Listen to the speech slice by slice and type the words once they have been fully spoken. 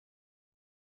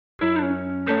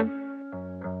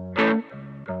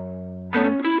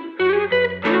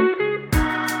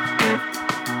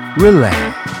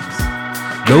relax.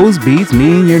 Those beats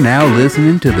mean you're now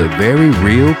listening to the very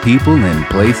real people and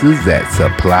places that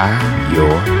supply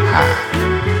your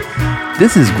high.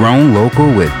 This is Grown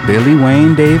Local with Billy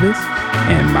Wayne Davis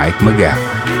and Mike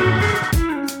McGowan.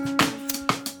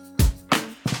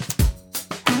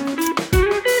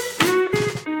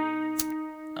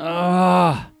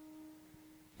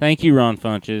 Thank you, Ron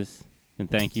Funches, and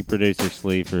thank you, Producer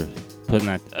Slee, for putting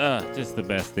that, just the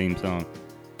best theme song.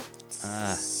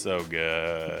 So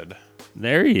good.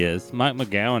 There he is, Mike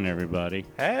McGowan, everybody.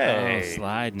 Hey. Oh,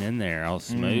 sliding in there, all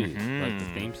smooth, like the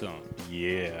theme song.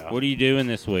 Yeah. What are you doing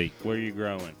this week? Where are you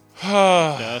growing?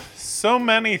 So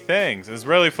many things. It's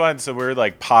really fun. So we're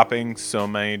like popping so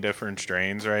many different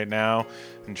strains right now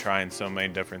and trying so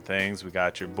many different things. We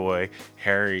got your boy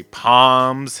Harry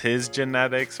Palms, his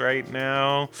genetics right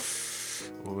now.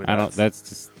 Ooh,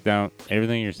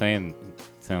 everything you're saying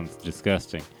sounds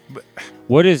disgusting. But,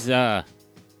 what is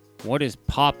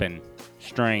poppin'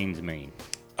 strains mean?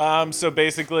 So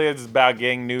basically it's about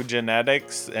getting new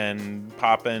genetics and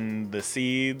popping the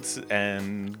seeds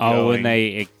and when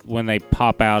they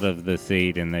pop out of the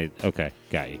seed and they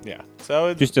got you. Yeah. So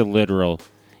it's just a literal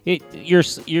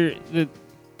the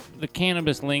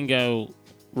cannabis lingo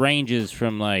ranges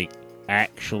from like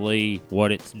actually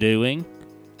what it's doing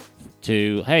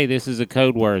to, hey, this is a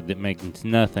code word that means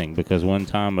nothing because one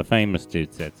time a famous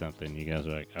dude said something. You guys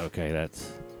are like, okay,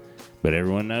 but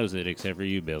everyone knows it except for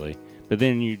you, Billy. But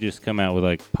then you just come out with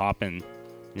like popping.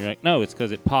 You're like, no, it's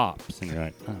because it pops. And you're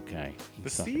like, okay. The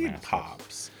seed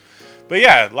pops. But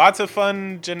yeah, lots of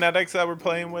fun genetics that we're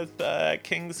playing with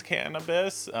King's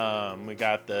Cannabis. We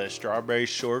got the strawberry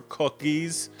short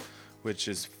cookies, which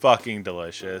is fucking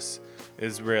delicious.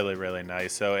 It's really, really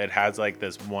nice. So it has like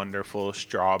this wonderful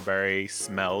strawberry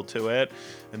smell to it.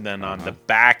 And then on the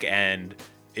back end,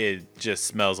 it just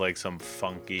smells like some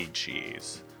funky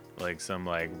cheese. Like some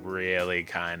like really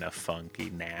kind of funky,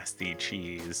 nasty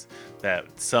cheese that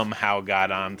somehow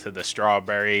got onto the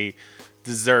strawberry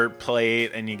dessert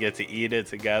plate and you get to eat it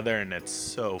together and it's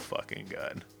so fucking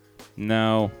good.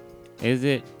 No. Is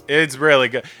it? It's really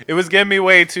good. It was getting me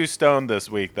way too stoned this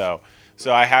week though.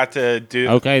 So I had to do...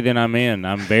 Okay, then I'm in.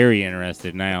 I'm very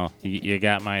interested now. You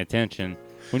got my attention.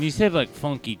 When you said like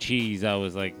funky cheese, I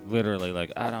was like literally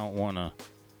like, I don't want to...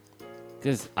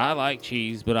 Because I like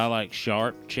cheese, but I like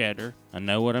sharp cheddar. I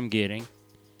know what I'm getting.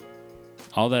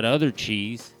 All that other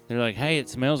cheese, they're like, hey, it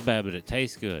smells bad, but it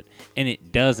tastes good. And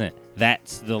it doesn't.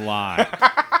 That's the lie.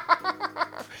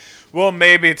 Well,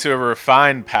 maybe to a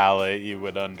refined palate, you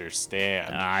would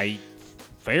understand.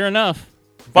 Fair enough.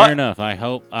 Fair enough. I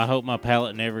hope my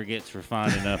palate never gets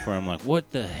refined enough where I'm like, what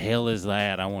the hell is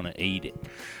that? I want to eat it.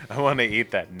 I want to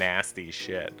eat that nasty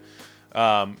shit.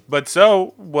 But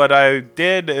so what I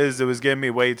did is it was getting me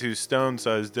way too stoned,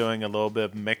 so I was doing a little bit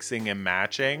of mixing and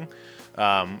matching.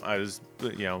 I was,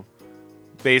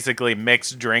 basically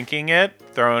mixed drinking it,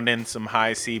 throwing in some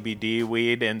high CBD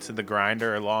weed into the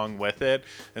grinder along with it,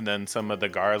 and then some of the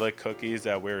garlic cookies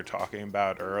that we were talking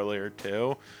about earlier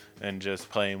too, and just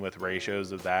playing with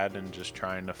ratios of that and just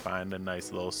trying to find a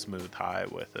nice little smooth high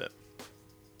with it.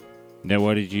 Now,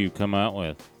 what did you come out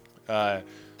with? The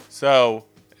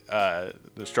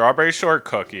strawberry short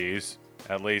cookies,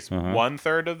 at least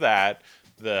 1/3 of that.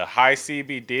 The high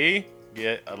CBD,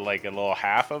 get like a little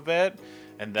half of it,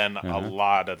 and then a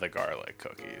lot of the garlic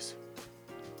cookies.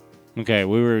 Okay,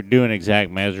 we were doing exact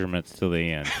measurements till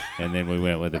the end, and then we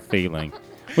went with a feeling,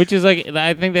 which is like,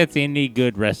 I think that's any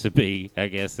good recipe, I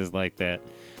guess, is like that.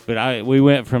 But we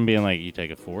went from being like, you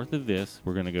take 1/4 of this,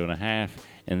 we're gonna go in 1/2,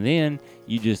 and then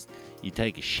you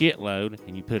take a shitload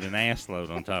and you put an ass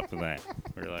load on top of that.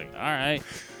 We're like, all right.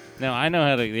 Now I know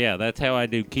how to, that's how I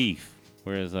do keef.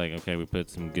 Whereas like, okay, we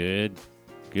put some good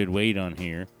weed on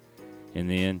here, and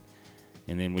then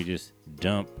we just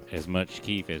dump as much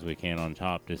keef as we can on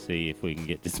top to see if we can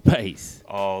get to space.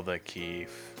 All the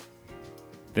keef.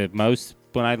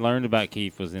 When I learned about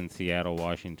keef was in Seattle,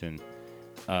 Washington,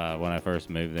 when I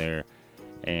first moved there.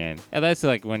 And that's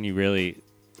like when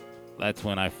that's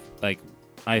when I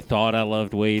thought I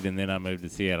loved weed, and then I moved to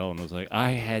Seattle and was like, I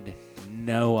had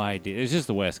no idea. It's just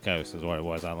the West Coast is what it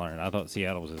was I learned. I thought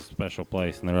Seattle was a special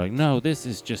place, and they were like, no, this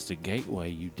is just a gateway,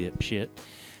 you dipshit.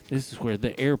 This is where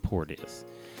the airport is.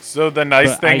 So the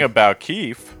nice thing about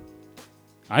keef...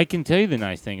 I can tell you the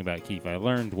nice thing about keef. I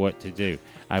learned what to do.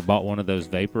 I bought one of those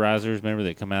vaporizers, remember,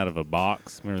 that come out of a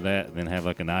box? Remember that? And then have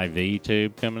like an IV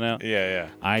tube coming out? Yeah.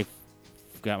 I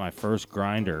got my first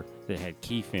grinder that had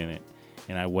keef in it,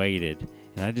 and I waited.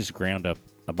 And I just ground up,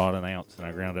 I bought an ounce, and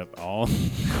I ground up all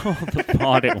the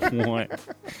pot at once.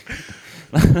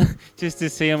 Just to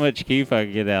see how much keef I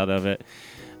could get out of it.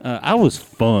 I was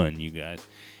fun, you guys.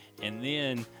 And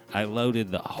then I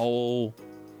loaded the whole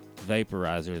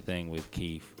vaporizer thing with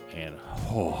Keith, and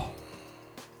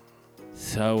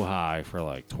so high for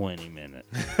like 20 minutes.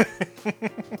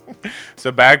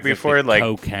 So back It's before the like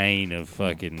cocaine of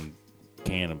fucking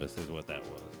cannabis is what that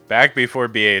was. back before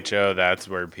BHO, that's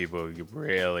where people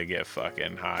really get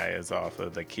fucking high, is off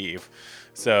of the keef.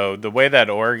 So the way that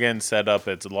Oregon set up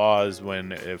its laws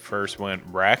when it first went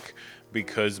rec,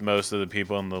 because most of the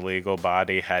people in the legal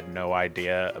body had no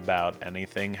idea about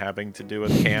anything having to do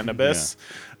with cannabis.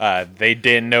 They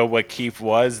didn't know what keef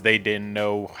was. They didn't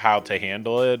know how to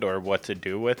handle it or what to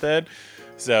do with it.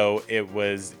 So it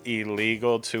was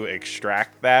illegal to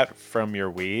extract that from your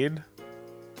weed.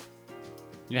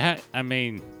 Yeah, I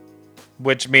mean,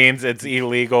 Which means it's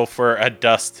illegal for a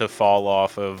dust to fall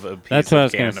off of a piece that's what I of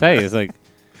was going to cannabis. say. It's like,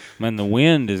 man, the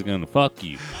wind is going to fuck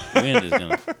you. Wind's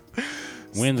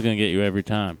going to get you every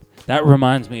time. That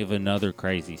reminds me of another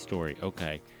crazy story.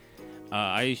 Okay.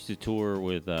 I used to tour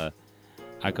with,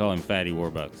 I call him Fatty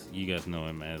Warbucks. You guys know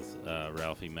him as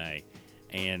Ralphie May.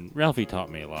 And Ralphie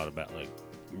taught me a lot about, like,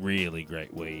 really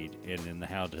great weed and then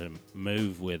how to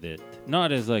move with it.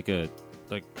 Not as, like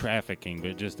trafficking,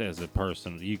 but just as a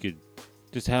person. You could,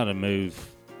 just how to move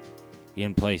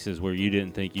in places where you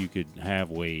didn't think you could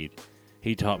have weed.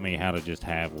 He taught me how to just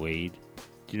have weed.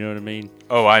 Do you know what I mean?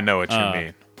 Oh, I know what you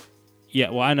mean. Yeah,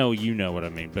 well, I know you know what I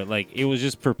mean, but like it was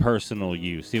just for personal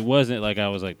use. It wasn't like I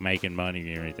was like making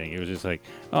money or anything. It was just like,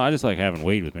 oh, I just like having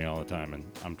weed with me all the time, and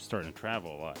I'm starting to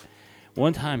travel a lot.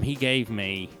 One time he gave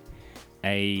me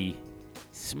a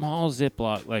small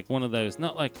Ziploc, like one of those,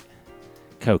 not like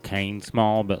cocaine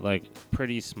small, but like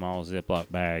pretty small Ziploc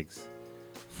bags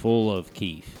full of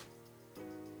keef.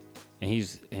 And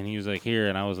he was like, here,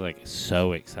 and I was like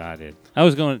so excited. I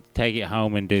was going to take it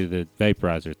home and do the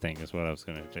vaporizer thing is what I was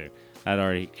going to do.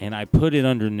 And I put it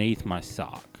underneath my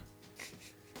sock.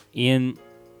 In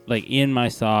my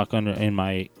sock, in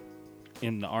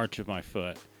the arch of my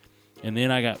foot. And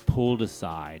then I got pulled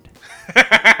aside.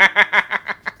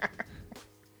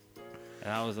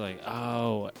 And I was like,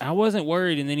 oh, I wasn't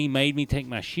worried. And then he made me take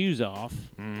my shoes off.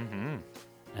 Mm-hmm.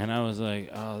 And I was like,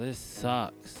 oh, this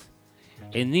sucks.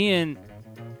 And then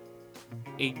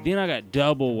I got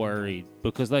double worried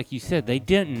because, like you said, they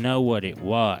didn't know what it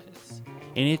was.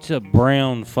 And it's a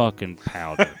brown fucking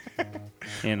powder.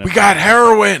 We got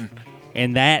heroin!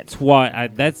 And that's what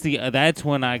that's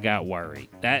when I got worried.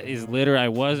 That is literally, I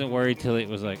wasn't worried till it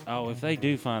was like, oh, if they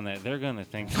do find that, they're going to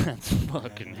think that's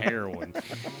fucking heroin.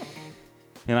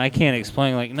 And I can't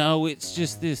explain, like, no, it's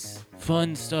just this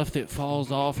fun stuff that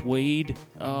falls off weed.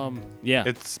 Yeah.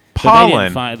 It's But they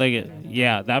pollen. didn't find,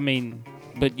 yeah, I mean,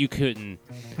 but you couldn't.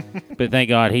 But thank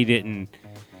God he didn't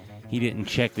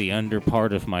check the under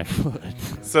part of my foot.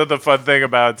 So the fun thing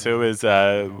about it too is,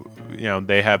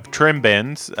 they have trim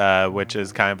bins, which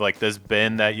is kind of like this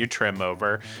bin that you trim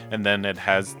over, and then it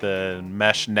has the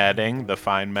mesh netting, the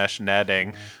fine mesh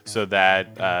netting, so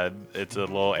that it's a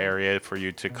little area for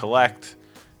you to collect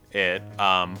it.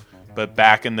 But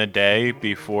back in the day,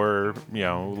 before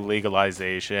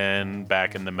legalization,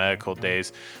 back in the medical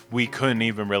days, we couldn't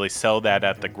even really sell that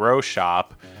at the grow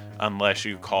shop unless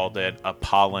you called it a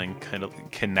pollen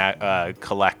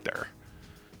collector.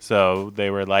 So they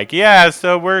were like, yeah,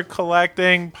 so we're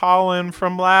collecting pollen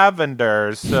from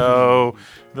lavender. So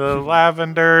the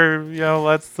lavender,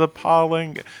 lets the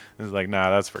pollen. It's like, nah,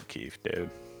 that's for keef, dude.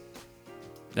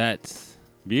 That's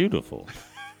beautiful.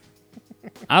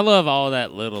 I love all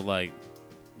that little like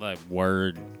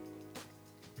word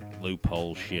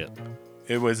loophole shit.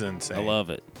 It was insane. I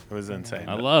love it. It was insane.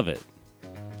 I love it.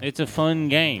 It's a fun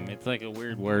game. It's like a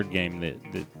weird word game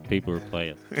that people are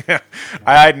playing. Yeah,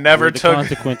 I never Where the took.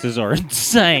 consequences are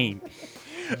insane.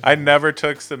 I never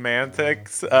took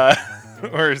semantics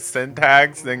or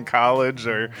syntax in college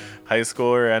or high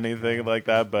school or anything like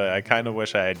that, but I kind of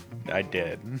wish I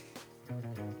did.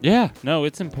 Yeah, no,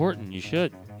 it's important. You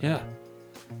should. Yeah.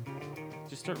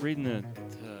 Just start reading the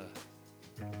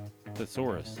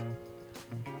thesaurus.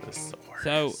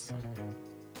 So,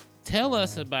 tell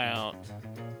us about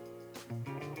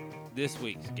this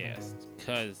week's guest,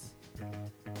 because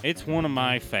it's one of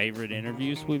my favorite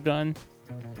interviews we've done.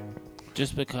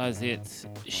 Just because it's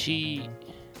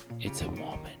a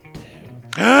woman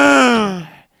too.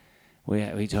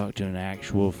 We talked to an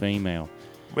actual female.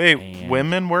 Wait, And-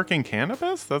 women working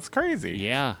cannabis? That's crazy.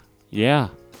 Yeah.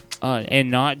 And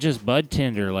not just bud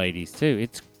tender ladies too.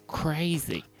 It's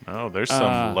crazy. Oh, there's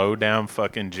some low down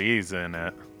fucking G's in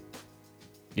it.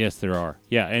 Yes, there are.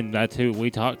 Yeah, and that's who we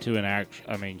talked to.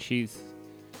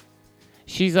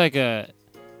 She's like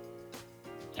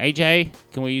AJ,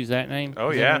 can we use that name? Oh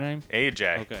Is that yeah, her name?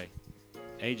 AJ. Okay.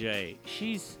 AJ,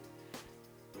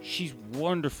 she's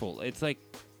wonderful. It's like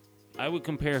I would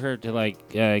compare her to like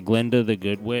Glinda the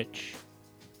Good Witch.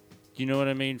 Do you know what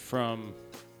I mean from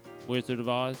Wizard of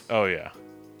Oz? Oh yeah.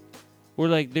 Where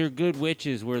like they're good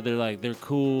witches, where they're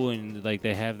cool and like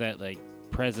they have that like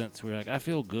presence where like I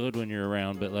feel good when you're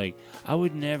around, but like I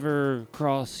would never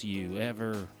cross you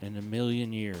ever in a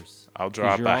million years. I'll 'Cause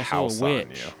drop you're a also house a on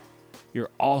witch. you. You're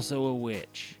also a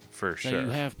witch. For So sure. you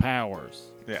have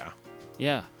powers. Yeah.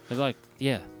 Yeah. They're like,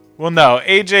 yeah. Well, no,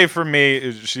 AJ for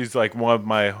me, she's like one of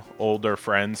my older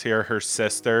friends here. Her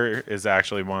sister is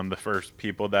actually one of the first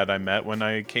people that I met when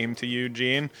I came to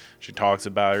Eugene. She talks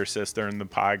about her sister in the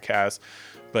podcast.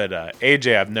 But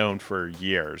AJ I've known for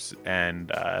years.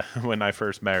 And when I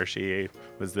first met her, she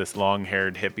was this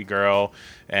long-haired hippie girl.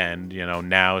 And, you know,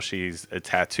 now she's a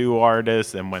tattoo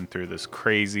artist and went through this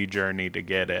crazy journey to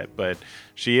get it. But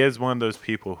she is one of those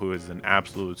people who is an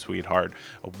absolute sweetheart,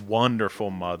 a wonderful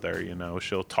mother. You know,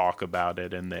 she'll talk about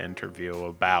it in the interview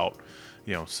about,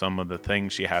 you know, some of the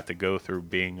things she had to go through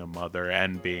being a mother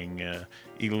and being an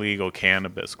illegal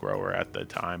cannabis grower at the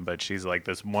time. But she's like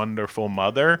this wonderful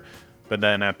mother. But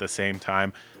then at the same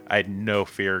time, I had no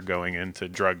fear going into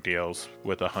drug deals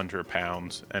with 100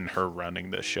 pounds and her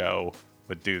running the show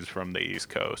with dudes from the East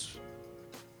Coast.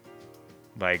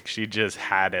 Like, she just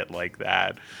had it like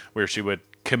that, where she would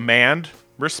command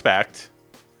respect,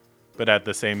 but at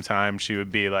the same time, she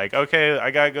would be like, okay,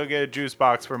 I gotta go get a juice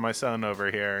box for my son over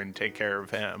here and take care of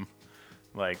him.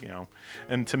 Like, you know,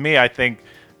 and to me, I think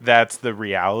that's the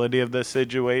reality of the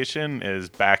situation is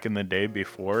back in the day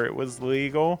before it was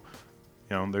legal.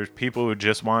 You know, there's people who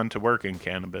just wanted to work in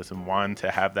cannabis and wanted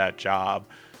to have that job,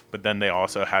 but then they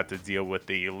also had to deal with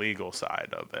the illegal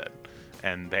side of it,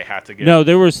 and they had to get. No,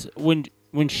 there was when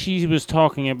she was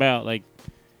talking about like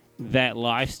that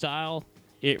lifestyle.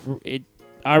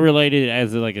 I related it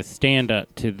as like a stand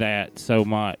up to that so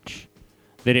much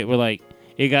that it was like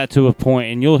it got to a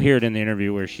point, and you'll hear it in the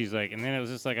interview where she's like, and then it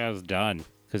was just like I was done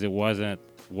because it wasn't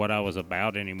what I was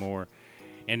about anymore,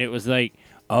 and it was like.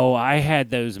 Oh, I had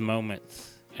those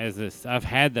moments I've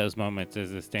had those moments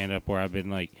as a stand-up where I've been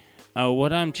like, oh,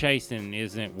 what I'm chasing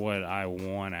isn't what I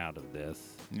want out of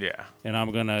this. Yeah. And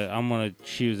I'm gonna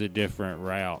choose a different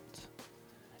route.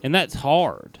 And that's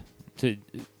hard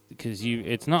because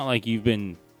it's not like it's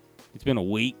been a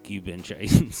week you've been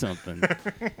chasing something.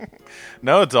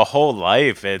 No, it's a whole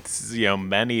life. It's, you know,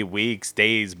 many weeks,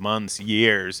 days, months,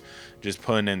 years, just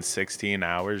putting in 16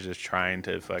 hours, just trying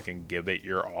to fucking give it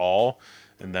your all.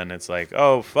 And then it's like,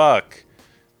 oh, fuck.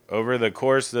 Over the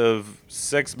course of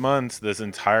 6 months, this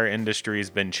entire industry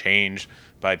has been changed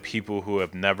by people who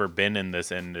have never been in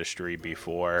this industry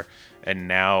before. And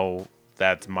now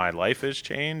that my life has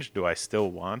changed, do I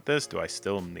still want this? Do I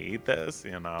still need this?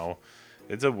 You know,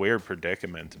 it's a weird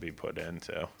predicament to be put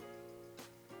into.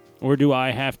 Or do I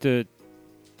have to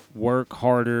work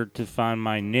harder to find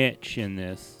my niche in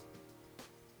this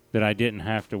that I didn't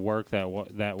have to work that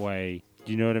way?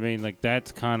 Do you know what I mean? Like,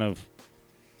 that's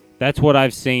what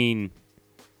I've seen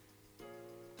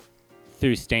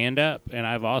through stand-up, and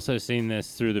I've also seen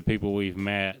this through the people we've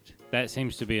met. That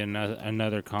seems to be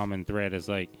another common thread is,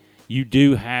 like, you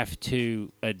do have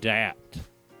to adapt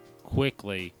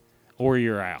quickly or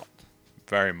you're out.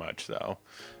 Very much so.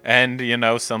 And, you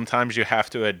know, sometimes you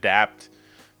have to adapt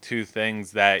to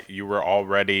things that you were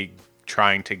already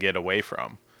trying to get away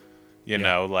from. You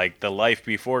know, like the life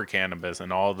before cannabis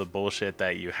and all the bullshit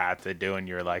that you had to do. And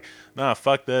you're like, no,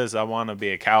 fuck this. I want to be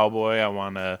a cowboy. I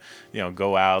want to, you know,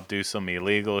 go out, do some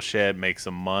illegal shit, make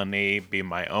some money, be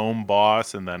my own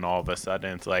boss. And then all of a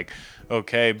sudden it's like,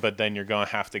 okay, but then you're going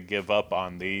to have to give up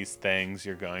on these things.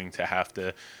 You're going to have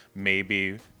to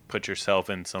maybe put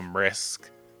yourself in some risk,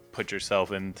 put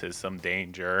yourself into some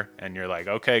danger. And you're like,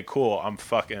 okay, cool. I'm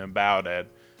fucking about it.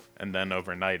 And then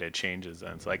overnight it changes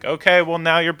and it's like, okay, well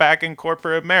now you're back in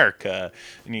corporate America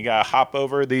and you gotta hop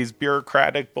over these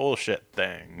bureaucratic bullshit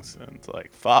things. And it's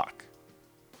like, fuck.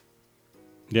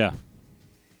 Yeah.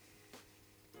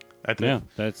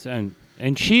 That's and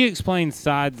she explains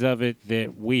sides of it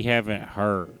that we haven't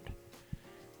heard.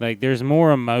 Like, there's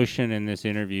more emotion in this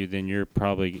interview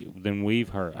than we've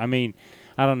heard. I mean,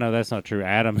 I don't know, that's not true.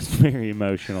 Adam's very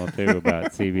emotional too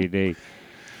about CBD.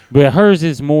 But hers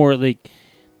is more like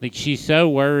she's so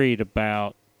worried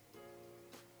about,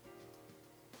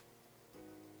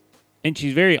 and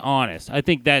she's very honest. I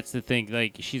think that's the thing.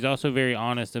 Like, she's also very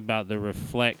honest about the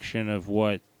reflection of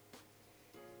what,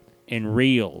 and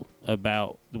real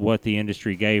about what the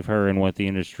industry gave her and what the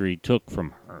industry took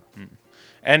from her.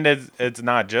 And it's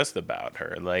not just about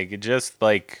her. Like, just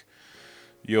like,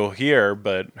 you'll hear,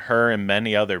 but her and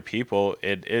many other people,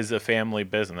 it is a family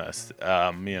business.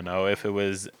 If it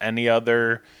was any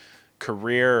other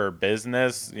career or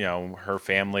business, her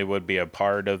family would be a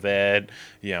part of it.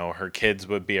 Her kids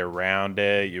would be around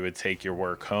it. You would take your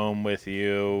work home with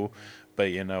you. But,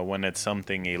 when it's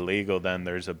something illegal, then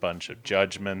there's a bunch of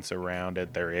judgments around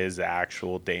it. There is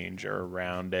actual danger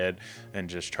around it. And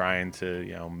just trying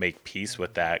to, make peace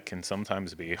with that can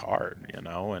sometimes be hard,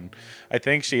 And I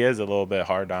think she is a little bit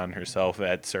hard on herself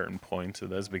at certain points of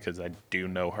this because I do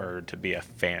know her to be a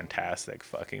fantastic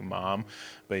fucking mom.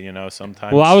 But,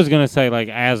 sometimes. Well, I was going to say, like,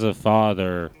 as a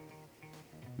father,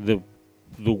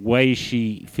 the way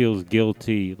she feels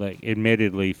guilty, like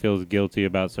admittedly feels guilty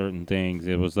about certain things,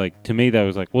 it was like, to me, that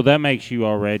was like, well, that makes you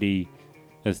already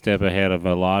a step ahead of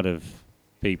a lot of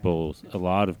people, a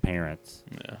lot of parents,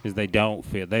 because they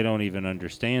don't even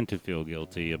understand to feel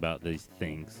guilty about these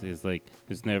things. It's like,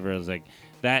 it's never, as like,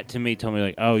 that to me told me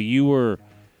like, oh, you were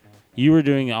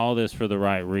doing all this for the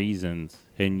right reasons,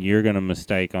 and you're going to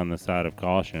mistake on the side of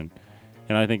caution.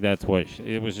 And I think that's what,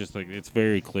 it was just like, it's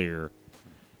very clear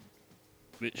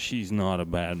that she's not a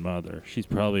bad mother. She's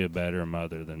probably a better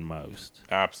mother than most.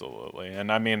 Absolutely.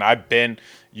 And I mean,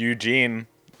 Eugene,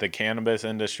 the cannabis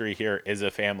industry here is a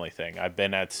family thing. I've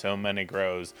been at so many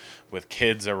grows with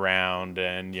kids around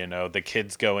and, the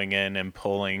kids going in and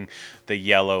pulling the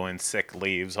yellow and sick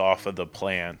leaves off of the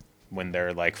plant when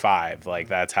they're like 5. Like,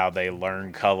 that's how they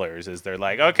learn colors, is they're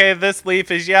like, okay, this leaf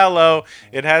is yellow.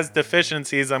 It has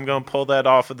deficiencies. I'm going to pull that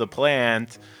off of the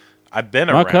plant. I've been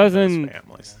around those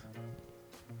families.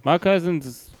 My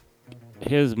cousin's,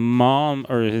 his mom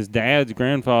or his dad's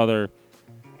grandfather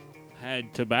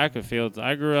had tobacco fields.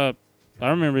 I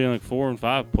remember being like 4 and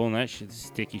 5 pulling that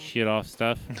sticky shit off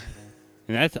stuff.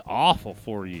 And that's awful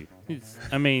for you. It's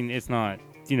not,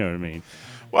 you know what I mean?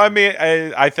 Well, I mean,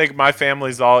 I think my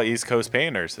family's all East Coast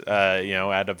painters.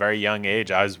 At a very young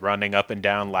age, I was running up and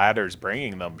down ladders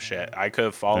bringing them shit. I could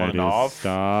have fallen off.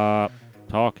 Stop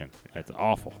talking. That's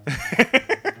awful.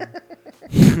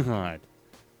 God.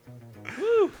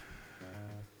 Woo.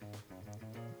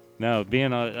 No,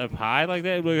 being up high like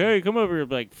that, like, hey, come over here.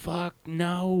 Like, fuck,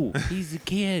 no. He's a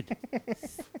kid.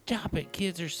 Stop it.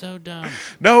 Kids are so dumb.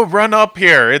 No, run up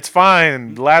here. It's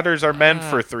fine. Ladders are meant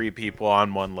for 3 people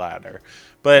on one ladder.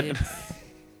 But,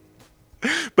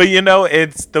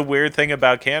 it's the weird thing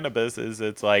about cannabis is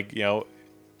it's like,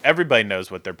 everybody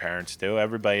knows what their parents do.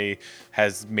 Everybody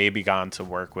has maybe gone to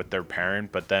work with their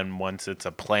parent, but then once it's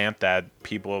a plant that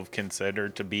people have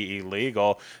considered to be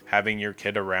illegal, having your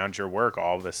kid around your work,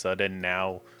 all of a sudden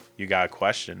now you got to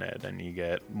question it and you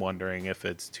get wondering if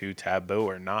it's too taboo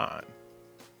or not.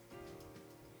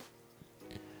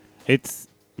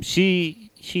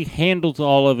 She handles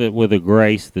all of it with a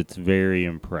grace that's very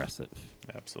impressive.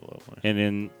 Absolutely. And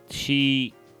then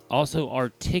she also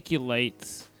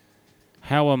articulates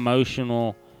how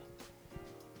emotional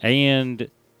and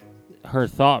her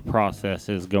thought process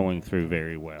is going through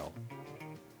very well,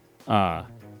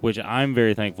 which I'm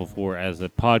very thankful for as a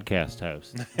podcast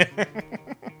host.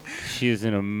 She is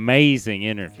an amazing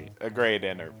interview. A great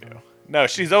interview. No,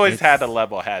 she's always had a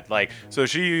level head. So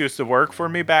she used to work for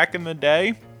me back in the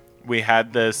day. We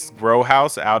had this grow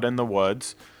house out in the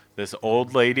woods. This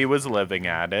old lady was living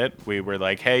at it. We were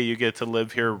like, hey, you get to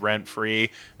live here rent-free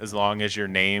as long as your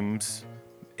name's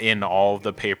in all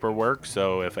the paperwork,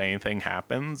 so if anything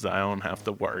happens, I don't have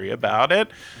to worry about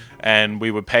it. And we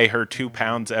would pay her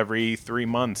 £2 every 3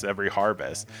 months, every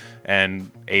harvest.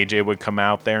 And AJ would come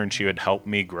out there and she would help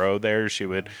me grow there. She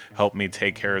would help me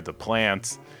take care of the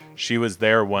plants. She was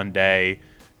there one day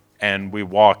and we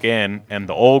walk in and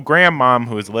the old grandmom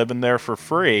who was living there for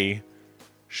free,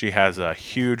 she has a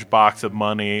huge box of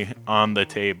money on the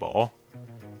table.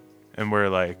 And we're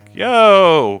like,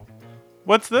 yo,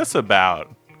 what's this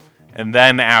about? And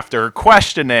then after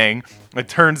questioning, it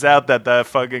turns out that the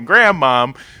fucking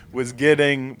grandmom was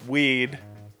getting weed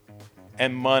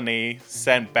and money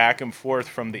sent back and forth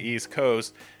from the East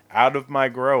Coast out of my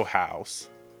grow house,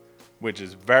 which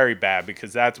is very bad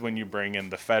because that's when you bring in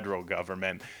the federal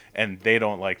government and they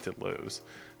don't like to lose.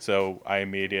 So I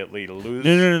immediately lose.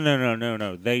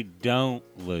 No. They don't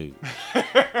lose.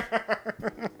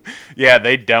 Yeah,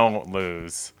 they don't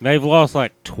lose. They've lost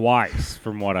like twice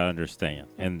from what I understand.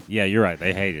 And yeah, you're right.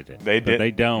 They hated it. They did. But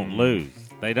they don't lose.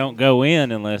 They don't go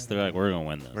in unless they're like, we're going to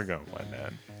win this. We're going to win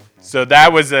that. So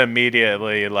that was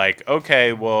immediately like,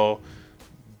 okay, well,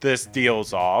 this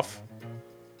deal's off.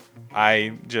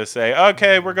 I just say,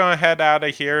 okay, we're going to head out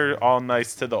of here, all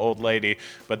nice to the old lady.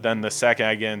 But then the second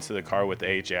I get into the car with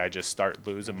AJ, I just start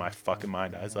losing my fucking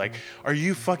mind. I was like, are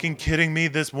you fucking kidding me?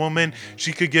 This woman,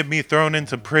 she could get me thrown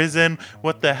into prison.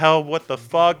 What the hell? What the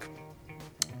fuck?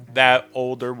 That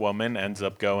older woman ends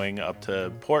up going up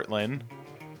to Portland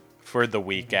for the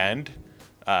weekend.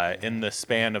 In the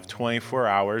span of 24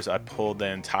 hours, I pulled the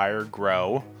entire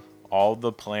grow, all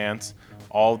the plants,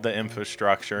 all the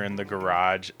infrastructure in the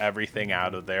garage, everything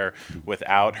out of there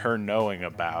without her knowing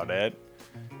about it.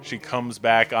 She comes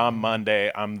back on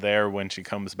Monday. I'm there when she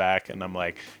comes back, and I'm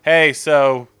like, hey,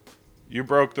 so you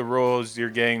broke the rules. You're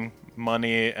getting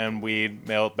money and weed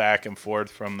mailed back and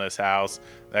forth from this house.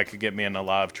 That could get me in a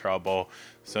lot of trouble.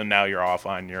 So now you're off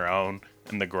on your own,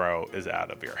 and the grow is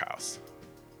out of your house.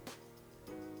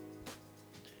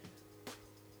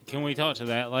 Can we talk to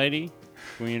that lady?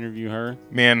 Can we interview her?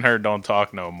 Me and her don't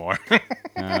talk no more.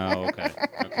 Oh, okay.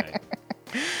 Okay.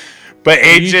 But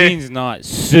AJ, Eugene's not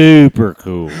super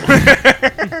cool.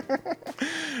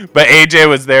 but AJ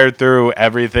was there through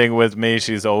everything with me.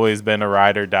 She's always been a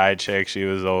ride or die chick. She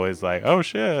was always like, "Oh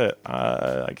shit,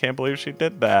 I can't believe she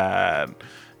did that."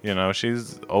 You know,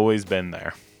 she's always been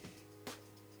there.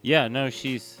 Yeah, no,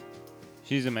 she's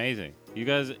amazing. You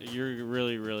guys, you're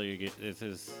really good.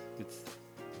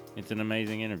 It's an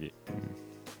amazing interview.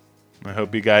 I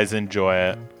hope you guys enjoy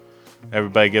it.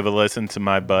 Everybody give a listen to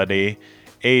my buddy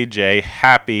AJ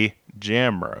Happy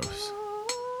Jamrose.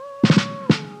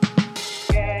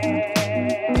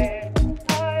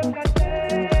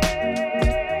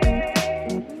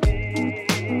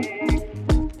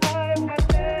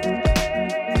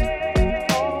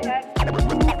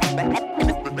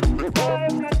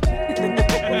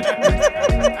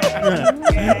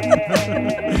 I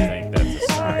think that's a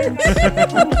sign.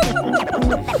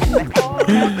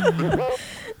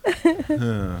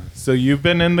 So you've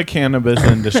been in the cannabis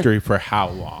industry for how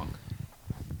long?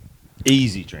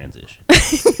 Easy transition.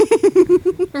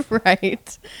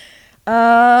 Right.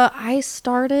 I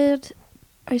started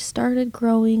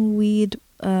growing weed.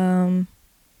 I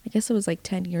guess it was like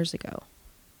 10 years ago.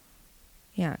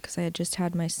 Yeah, because I had just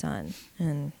had my son,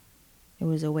 and it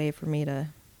was a way for me to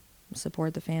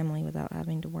support the family without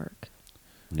having to work.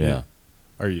 Yeah.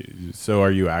 Are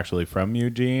you actually from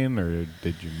Eugene, or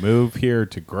did you move here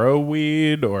to grow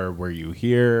weed, or were you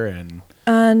here and?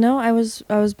 No, I was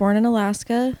born in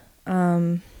Alaska.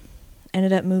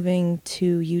 Ended up moving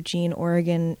to Eugene,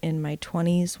 Oregon in my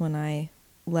 20s when I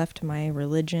left my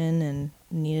religion and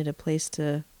needed a place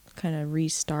to kind of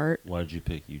restart. Why did you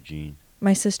pick Eugene?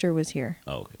 My sister was here.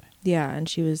 Oh, okay. Yeah, and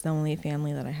she was the only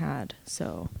family that I had.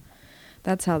 So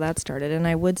that's how that started. And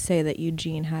I would say that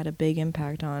Eugene had a big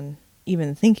impact on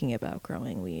even thinking about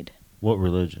growing weed. What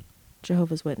religion?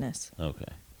 Jehovah's Witness. Okay.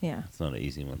 Yeah. It's not an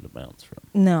easy one to bounce from.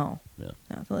 No. Yeah.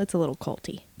 No, it's a little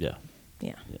culty. Yeah.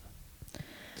 Yeah.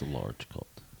 It's a large cult.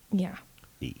 Yeah.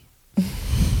 E.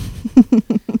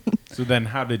 So then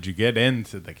how did you get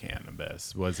into the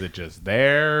cannabis? Was it just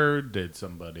there? Did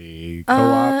somebody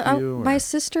co-op you? My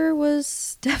sister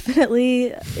was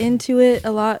definitely into it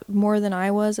a lot more than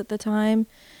I was at the time.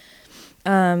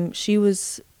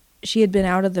 She had been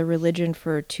out of the religion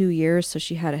for 2 years, so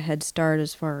she had a head start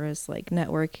as far as like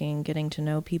networking, getting to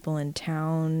know people in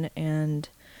town, and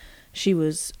she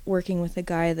was working with a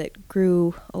guy that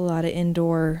grew a lot of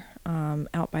indoor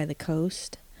out by the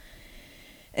coast.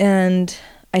 And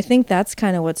I think that's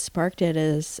kind of what sparked it,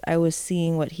 is I was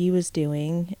seeing what he was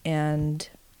doing and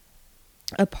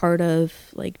a part of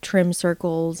like trim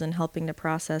circles and helping to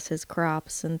process his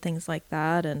crops and things like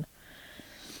that.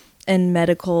 And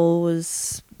medical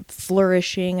was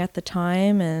flourishing at the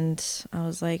time. And I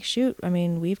was like, shoot, I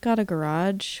mean, we've got a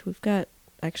garage, we've got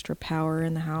extra power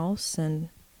in the house, and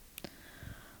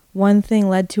one thing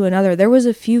led to another. There was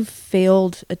a few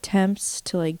failed attempts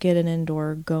to like get an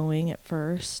indoor going at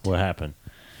first. What happened?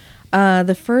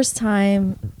 The first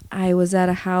time I was at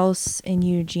a house in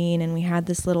Eugene, and we had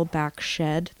this little back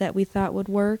shed that we thought would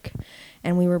work,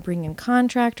 and we were bringing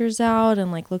contractors out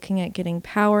and like looking at getting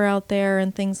power out there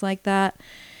and things like that.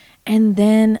 And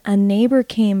then a neighbor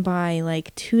came by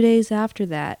like 2 days after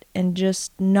that and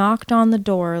just knocked on the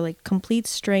door, like complete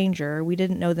stranger. We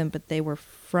didn't know them, but they were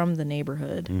from the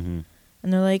neighborhood. Mm-hmm.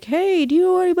 And they're like, hey, do you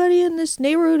know anybody in this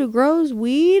neighborhood who grows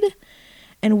weed?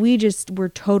 And we just were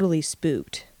totally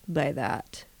spooked by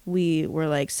that. We were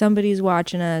like, somebody's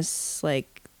watching us.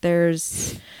 Like,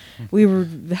 we were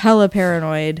hella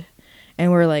paranoid.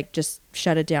 And we're like, just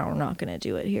shut it down. We're not going to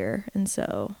do it here. And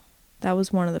so that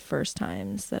was one of the first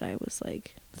times that I was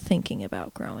like thinking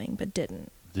about growing, but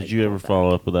didn't. Did like, you ever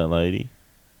follow up with that lady?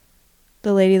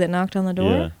 The lady that knocked on the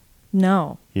door? Yeah.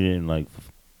 No. You didn't like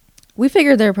We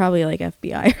figured they're probably like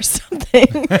FBI or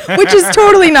something, which is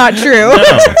totally not true.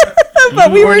 But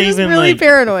You we were weren't just even, really like,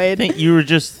 paranoid. You were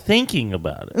just thinking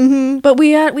about it. But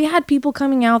we had people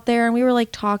coming out there, and we were like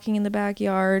talking in the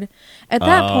backyard. At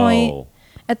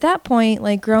that point,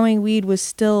 like growing weed was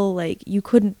still like you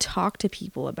couldn't talk to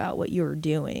people about what you were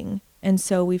doing, and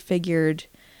so we figured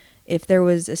if there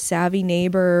was a savvy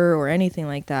neighbor or anything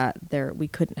like that, there we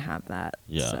couldn't have that.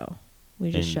 Yeah. So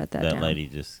we just And shut that that down. lady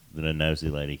the nosy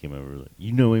lady came over like,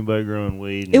 you know anybody growing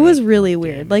weed? And It you're was like, really "Oh,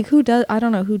 weird. damn Like who does? I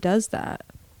don't know who does that.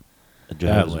 it."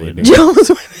 Jehovah's lady. Witness.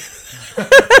 Joe's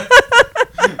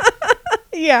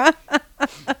yeah.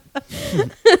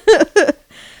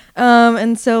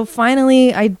 And so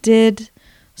finally I did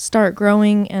start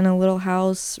growing in a little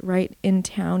house right in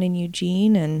town in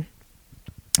Eugene and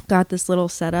got this little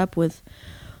setup with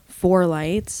 4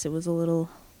 lights. It was a little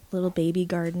baby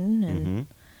garden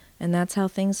and that's how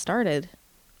things started.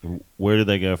 Where did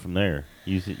they go from there?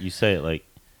 You say it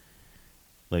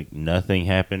like nothing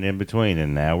happened in between,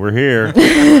 and now we're here.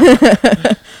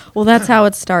 Well, that's how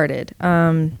it started.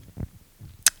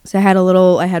 So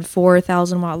I had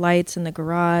 4,000 watt lights in the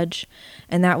garage,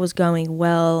 and that was going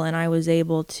well, and I was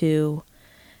able to,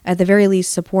 at the very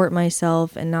least, support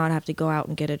myself and not have to go out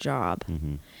and get a job.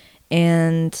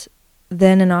 And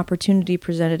then an opportunity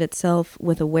presented itself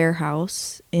with a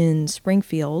warehouse in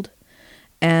Springfield,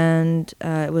 and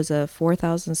it was a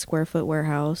 4,000 square foot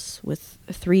warehouse with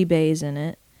 3 bays in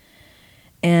it.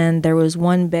 And there was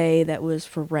 1 bay that was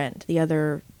for rent. The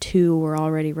other 2 were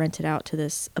already rented out to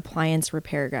this appliance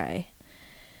repair guy.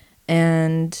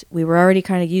 And we were already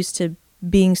kind of used to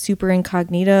being super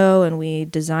incognito, and we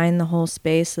designed the whole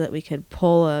space so that we could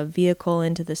pull a vehicle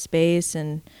into the space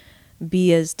and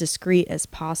be as discreet as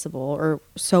possible, or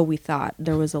so we thought.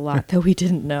 There was a lot that we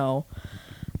didn't know.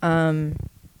 And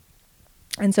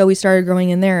so we started growing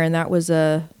in there, and that was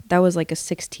like a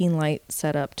 16 light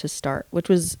setup to start, which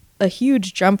was a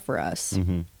huge jump for us.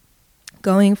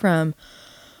 Going from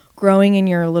growing in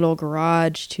your little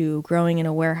garage to growing in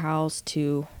a warehouse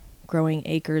to growing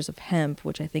acres of hemp,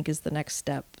 which I think is the next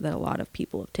step that a lot of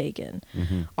people have taken,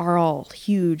 are all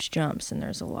huge jumps, and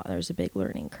there's a big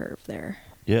learning curve there.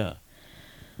 Yeah.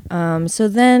 So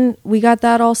then we got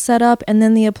that all set up, and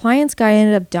then the appliance guy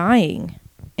ended up dying.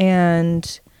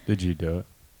 And Did you do it?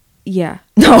 yeah,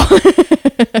 no,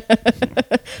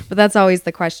 but that's always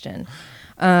the question.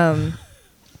 And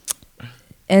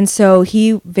so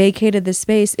he vacated the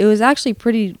space. It was actually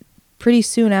pretty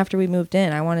soon after we moved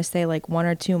in. I want to say like 1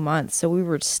 or 2 months. So we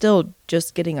were still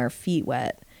just getting our feet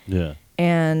wet. Yeah.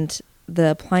 And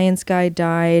the appliance guy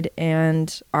died,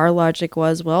 and our logic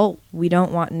was, well, we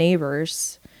don't want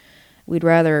neighbors. We'd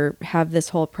rather have this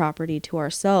whole property to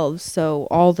ourselves. So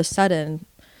all of a sudden,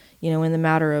 in the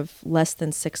matter of less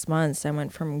than 6 months, I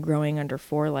went from growing under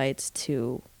 4 lights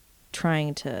to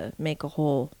trying to make a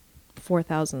whole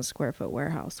 4,000 square foot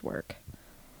warehouse work.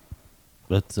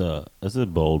 That's a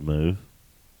bold move.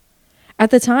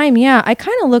 At the time, yeah, I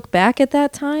kind of look back at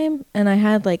that time, and I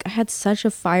had such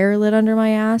a fire lit under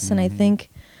my ass, and I think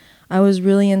I was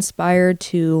really inspired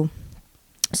to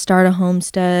start a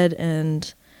homestead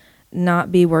and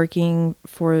not be working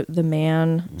for the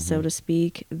man, so to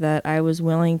speak, that I was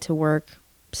willing to work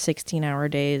 16-hour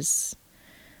days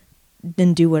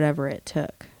and do whatever it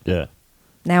took. Yeah.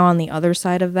 Now on the other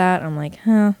side of that, I'm like,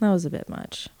 that was a bit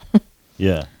much.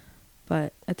 Yeah.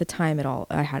 But at the time,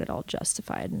 I had it all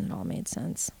justified, and it all made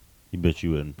sense. You bet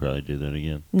you wouldn't probably do that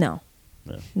again. No,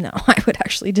 No. I would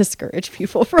actually discourage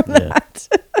people from Yeah. that.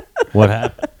 What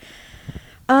happened?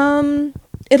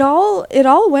 It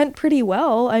all went pretty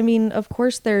well. I mean, of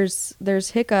course, there's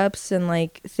hiccups and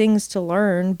like things to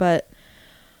learn, but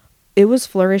it was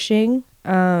flourishing.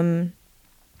 From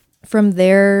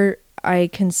there, I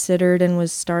considered and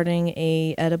was starting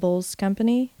a edibles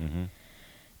company.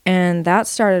 And that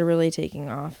started really taking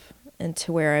off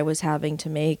into where I was having to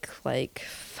make I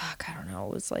don't know,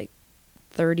 it was like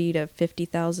 30 to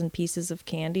 50,000 pieces of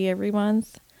candy every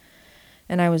month.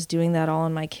 And I was doing that all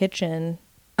in my kitchen.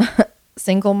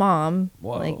 Single mom.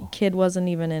 Whoa. Like, kid wasn't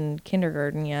even in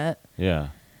kindergarten yet. Yeah.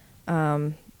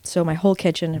 So my whole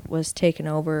kitchen was taken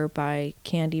over by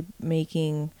candy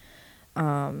making.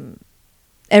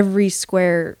 Every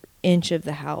square inch of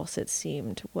the house, it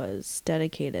seemed, was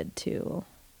dedicated to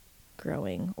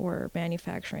growing or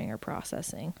manufacturing or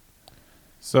processing.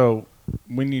 So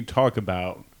when you talk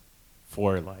about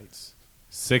 4 lights,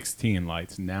 16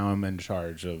 lights, now I'm in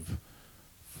charge of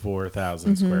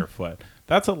 4,000 square foot.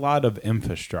 That's a lot of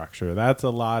infrastructure. That's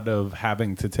a lot of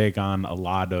having to take on a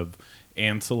lot of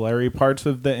ancillary parts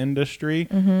of the industry.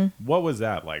 Mm-hmm. What was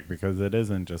that like? Because it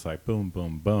isn't just like boom,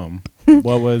 boom, boom.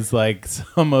 What was like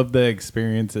some of the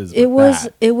experiences? It with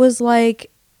that? was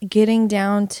like getting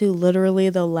down to literally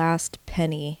the last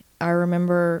penny. I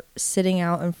remember sitting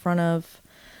out in front of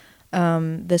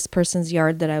this person's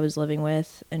yard that I was living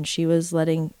with, and she was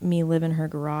letting me live in her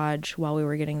garage while we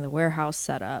were getting the warehouse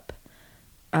set up.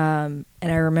 And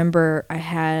I remember I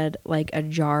had like a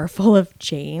jar full of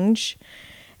change,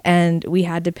 and we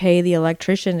had to pay the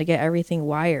electrician to get everything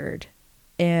wired.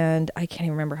 And I can't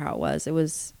even remember how it was. It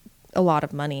was a lot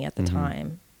of money at the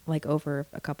time, like over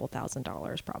a couple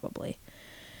 $1,000s probably.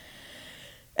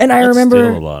 And I That's remember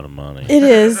still a lot of money. it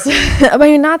is. I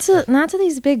mean, not to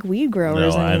these big weed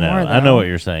growers No, I anymore. know. I know though. what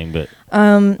you're saying, but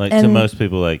like to and- most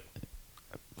people, like,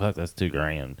 fuck, that's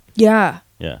 $2,000. Yeah.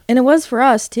 Yeah. And it was for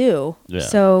us too. Yeah.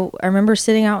 So I remember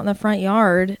sitting out in the front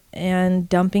yard and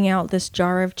dumping out this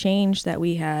jar of change that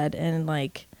we had, and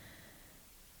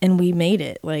we made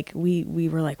it. Like we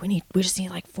were like, we just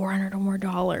need like $400 or more,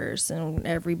 and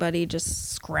everybody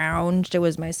just scrounged. It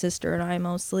was my sister and I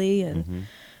mostly, and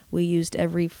we used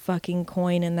every fucking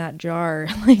coin in that jar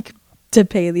like to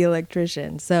pay the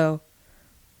electrician. So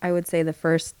I would say the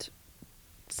first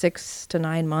 6 to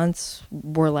 9 months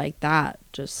were like that,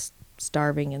 just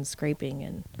starving and scraping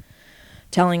and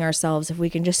telling ourselves if we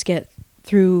can just get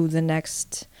through the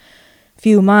next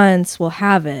few months, we'll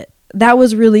have it. That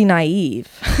was really naive.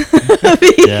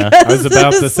 Yeah. I was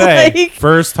about to say, like,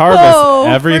 first harvest, oh,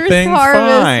 everything's first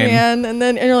harvest, fine. man. And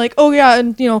then you're like, oh yeah,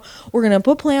 and we're gonna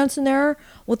put plants in there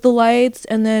with the lights,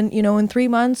 and then in 3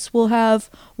 months we'll have,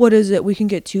 what is it? We can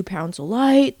get 2 pounds of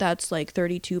light. That's like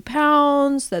 32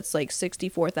 pounds. That's like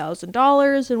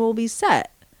 $64,000, and we'll be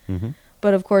set. Mm-hmm.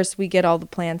 But of course, we get all the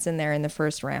plants in there, and the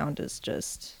first round is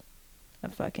just a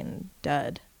fucking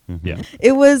dud. Yeah.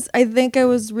 I think I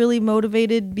was really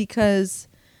motivated because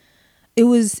it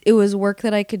was work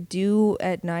that I could do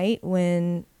at night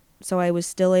so I was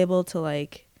still able to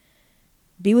like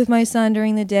be with my son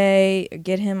during the day,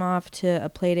 get him off to a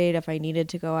play date if I needed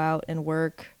to go out and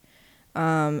work.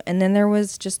 And then there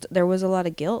was a lot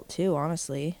of guilt too,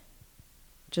 honestly.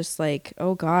 Just like,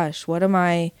 oh gosh, what am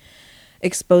I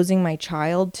exposing my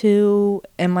child to?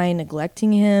 Am I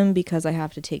neglecting him because I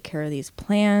have to take care of these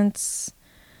plants?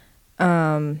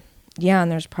 Yeah,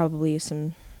 and there's probably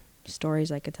some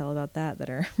stories I could tell about that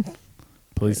are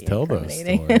Please pretty tell those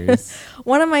incriminating. stories.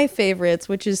 One of my favorites,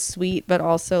 which is sweet, but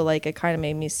also like it kind of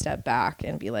made me step back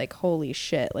and be like, holy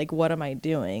shit, like what am I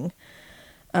doing?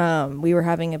 We were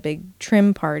having a big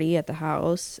trim party at the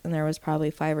house, and there was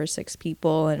probably 5 or 6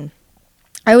 people, and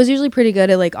I was usually pretty good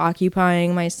at like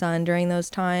occupying my son during those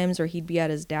times, or he'd be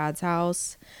at his dad's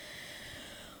house.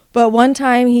 But one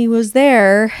time he was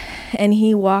there, and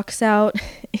he walks out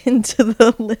into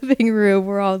the living room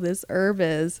where all this herb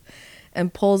is,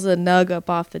 and pulls a nug up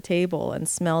off the table and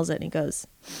smells it, and he goes,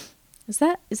 is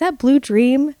that Blue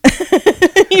Dream?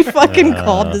 He fucking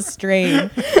called the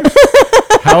strain.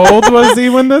 How old was he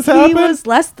when this He happened? was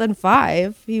less than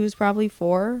 5. He was probably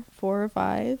 4 or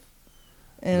 5.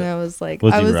 And I was like,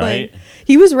 Was he right? like,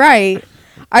 he was right.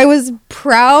 I was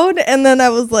proud, and then I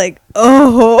was like,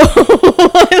 oh,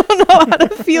 I don't know how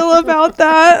to feel about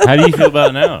that. How do you feel about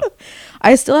it now?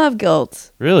 I still have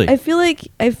guilt. Really? I feel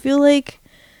like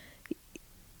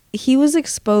he was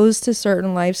exposed to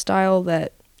certain lifestyle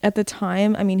that at the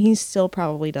time, I mean, he still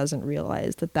probably doesn't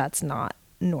realize that that's not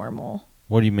normal.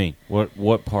 What do you mean?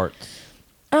 What parts?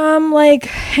 Like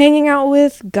hanging out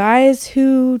with guys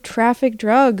who traffic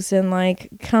drugs and like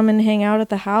come and hang out at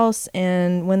the house,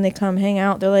 and when they come hang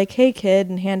out, they're like, "Hey kid,"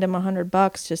 and hand him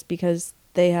 $100 just because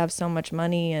they have so much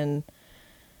money, and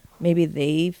maybe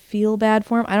they feel bad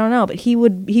for him. I don't know, but he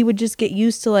would just get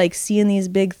used to like seeing these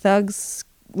big thugs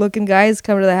looking guys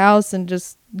come to the house and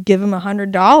just give him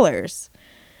 $100,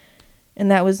 and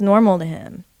that was normal to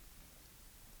him.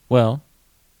 Well,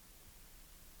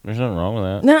 there's nothing wrong with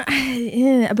that. No,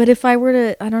 yeah, but if I were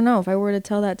to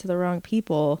tell that to the wrong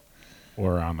people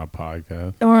Or on a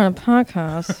podcast. or on a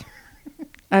podcast,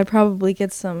 I'd probably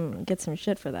get some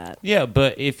shit for that. Yeah,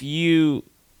 but if you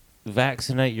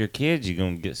vaccinate your kids, you're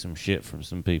going to get some shit from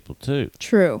some people too.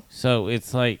 True. So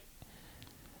it's like,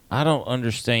 I don't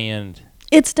understand.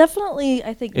 It's definitely,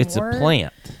 I think, It's more, a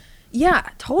plant. Yeah,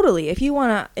 totally. If you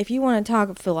wanna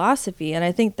talk philosophy, and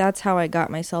I think that's how I got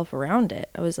myself around it.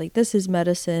 I was like, this is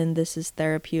medicine. This is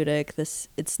therapeutic.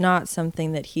 It's not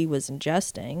something that he was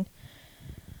ingesting,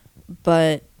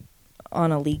 but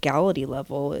on a legality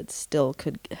level, it still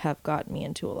could have gotten me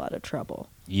into a lot of trouble.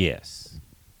 Yes.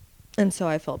 And so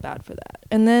I felt bad for that.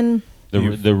 And then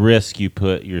The risk you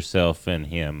put yourself and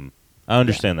him I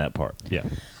understand that part. Yeah.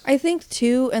 I think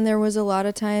too, and there was a lot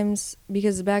of times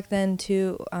because back then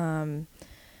too, and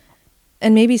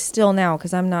maybe still now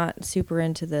because I'm not super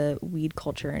into the weed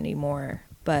culture anymore,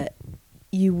 but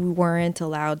you weren't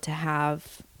allowed to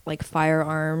have like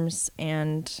firearms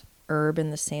and herb in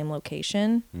the same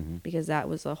location because that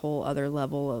was a whole other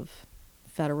level of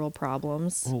federal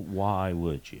problems. Well, why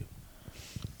would you?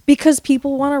 Because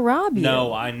people want to rob you.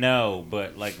 No, I know,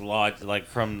 but like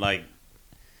from like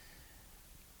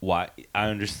why I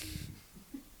understand.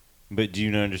 But do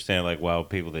you understand like why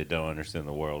people that don't understand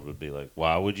the world would be like,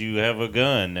 why would you have a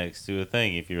gun next to a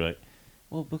thing if you're like,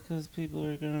 well, because people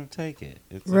are gonna take it.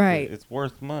 It's right. It's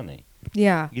worth money.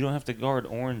 Yeah. You don't have to guard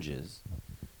oranges.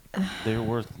 They're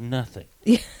worth nothing.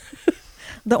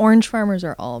 The orange farmers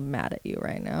are all mad at you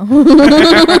right now.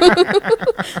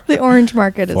 The orange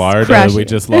market is Florida. crashing. We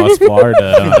just lost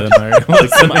Florida.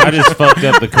 I just fucked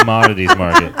up the commodities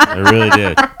market. I really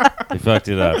did. They fucked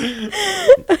it up.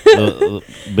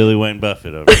 Billy Wayne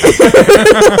Buffett over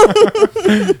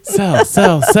there.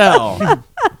 Sell.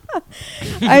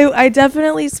 I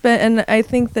definitely spent, and I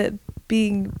think that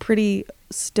being pretty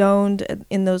stoned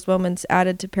in those moments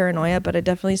added to paranoia, but I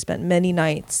definitely spent many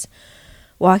nights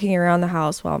walking around the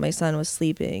house while my son was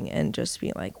sleeping and just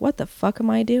being like, what the fuck am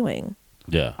I doing?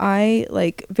 Yeah. It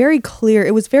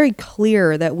was very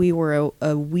clear that we were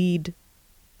a weed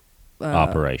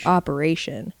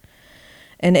operation.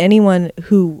 And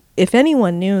if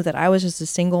anyone knew that I was just a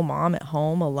single mom at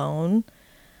home alone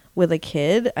with a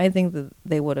kid, I think that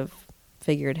they would have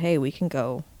figured, hey, we can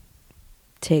go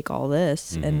take all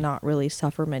this and not really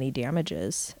suffer many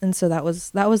damages. And so that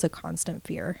was a constant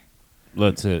fear.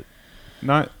 That's it.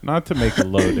 Not to make a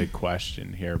loaded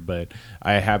question here, but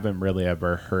I haven't really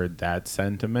ever heard that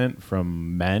sentiment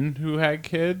from men who had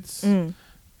kids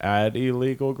at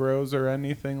illegal grows or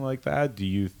anything like that. Do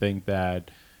you think that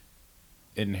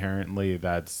inherently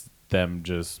that's them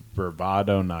just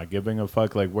bravado, not giving a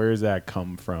fuck? Like, where does that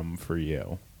come from for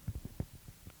you?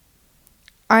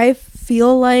 I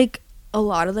feel like a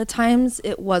lot of the times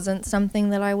it wasn't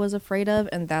something that I was afraid of,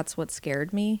 and that's what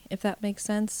scared me, if that makes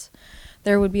sense.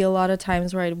 There would be a lot of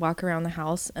times where I'd walk around the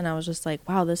house and I was just like,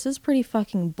 wow, this is pretty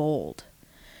fucking bold.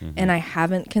 And I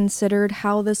haven't considered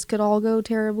how this could all go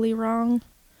terribly wrong.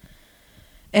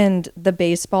 And the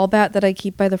baseball bat that I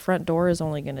keep by the front door is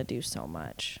only going to do so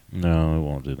much. No, it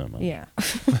won't do that much. Yeah.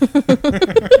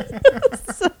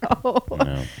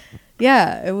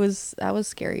 Yeah, that was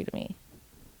scary to me.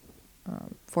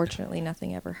 Fortunately,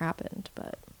 nothing ever happened,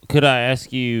 but. Could I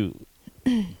ask you,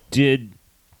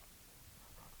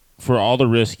 for all the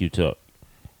risk you took,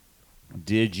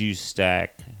 did you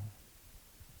stack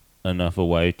enough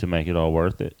away to make it all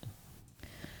worth it?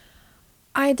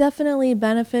 I definitely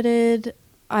benefited.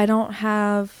 I guess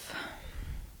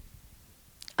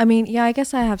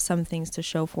I have some things to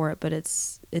show for it, but it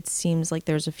seems like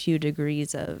there's a few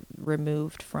degrees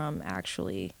removed from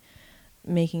actually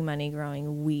making money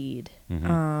growing weed.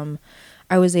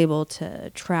 I was able to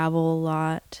travel a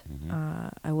lot.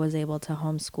 I was able to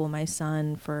homeschool my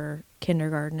son for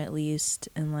kindergarten at least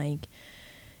and like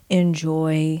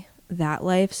enjoy that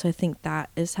life. So I think that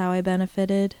is how I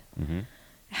benefited.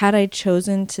 Had I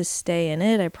chosen to stay in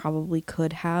it, I probably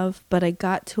could have, but I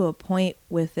got to a point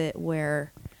with it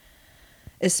where,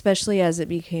 especially as it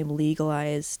became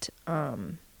legalized,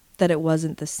 that it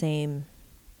wasn't the same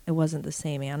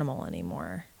animal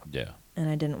anymore. Yeah. And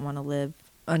I didn't want to live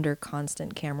under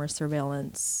constant camera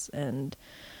surveillance and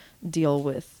deal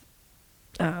with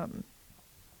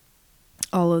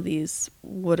all of these,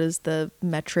 what is the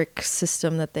metric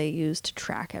system that they use to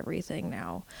track everything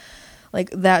now? Like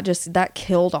that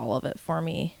killed all of it for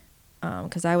me.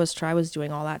 Because I was doing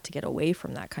all that to get away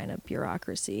from that kind of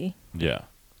bureaucracy. Yeah.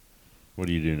 What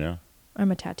do you do now?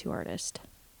 I'm a tattoo artist.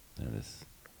 That is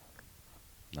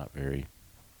not very.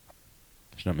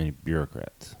 There's not many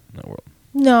bureaucrats in that world.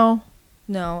 No.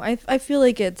 I feel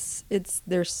like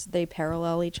they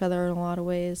parallel each other in a lot of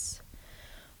ways,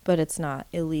 but it's not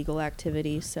illegal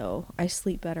activity. So I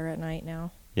sleep better at night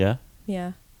now. Yeah.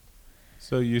 Yeah.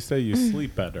 So you say you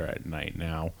sleep better at night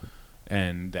now,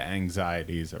 and the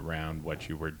anxieties around what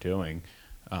you were doing.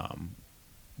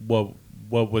 What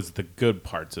was the good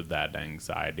parts of that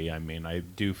anxiety? I mean, I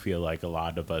do feel like a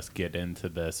lot of us get into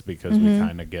this because we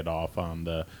kind of get off on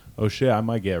the, oh shit, I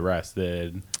might get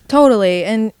arrested. Totally.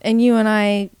 And you and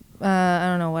I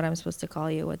don't know what I'm supposed to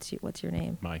call you. What's your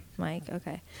name? Mike.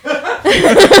 Okay.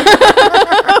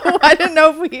 I didn't know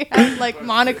if we had like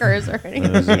monikers or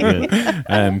anything.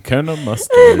 I'm kind of mustard.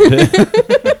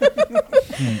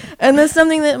 And that's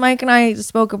something that Mike and I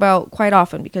spoke about quite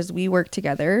often because we work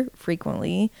together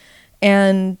frequently.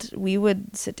 And we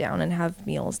would sit down and have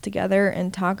meals together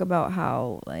and talk about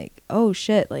how, like, oh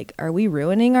shit, like, are we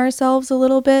ruining ourselves a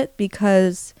little bit?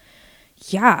 Because,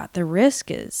 yeah, the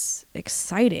risk is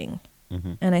exciting.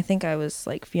 And I think I was,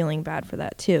 like, feeling bad for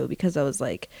that too, because I was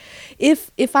like,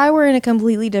 if I were in a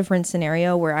completely different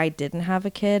scenario where I didn't have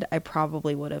a kid, I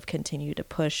probably would have continued to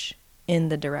push in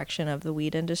the direction of the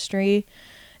weed industry,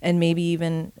 and maybe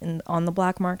even on the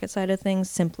black market side of things,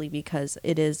 simply because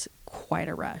it is quite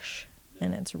a rush.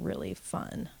 And it's really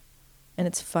fun. And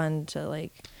it's fun to,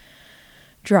 like,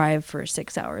 drive for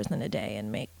 6 hours in a day and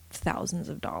make thousands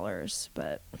of dollars.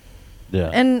 But Yeah.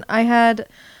 and I had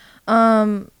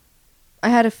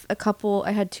a couple,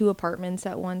 I had 2 apartments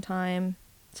at one time.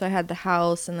 So I had the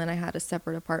house, and then I had a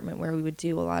separate apartment where we would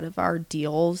do a lot of our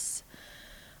deals.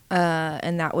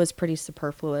 And that was pretty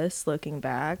superfluous looking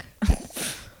back.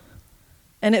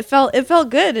 And it felt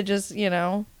good to just, you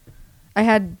know, I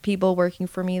had people working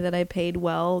for me that I paid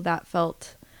well. That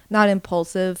felt not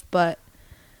impulsive, but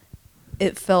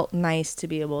it felt nice to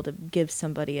be able to give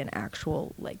somebody an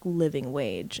actual, like, living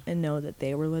wage and know that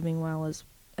they were living well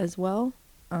as well.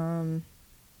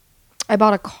 I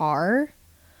bought a car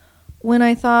when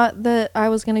I thought that I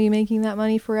was going to be making that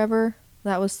money forever.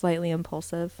 That was slightly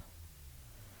impulsive.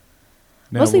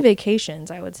 Now, Mostly vacations,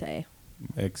 I would say.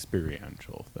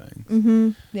 experiential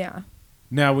things. Yeah.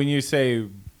 Now, when you say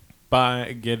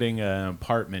getting an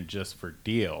apartment just for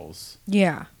deals,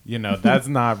 Yeah. you know, that's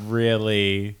not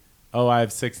really, oh, I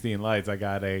have 16 lights, I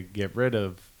gotta get rid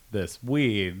of this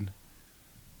weed.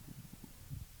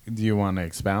 Do you want to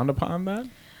expound upon that?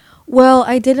 Well,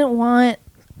 I didn't want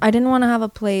to have a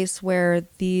place where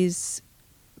these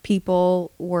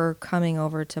people were coming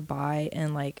over to buy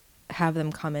and, like, have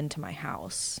them come into my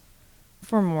house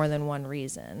for more than one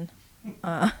reason.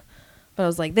 But I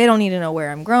was like, they don't need to know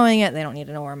where I'm growing it. They don't need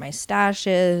to know where my stash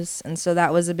is. And so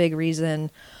that was a big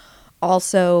reason.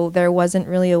 Also, there wasn't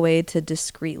really a way to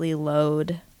discreetly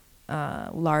load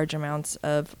large amounts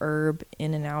of herb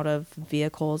in and out of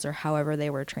vehicles or however they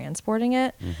were transporting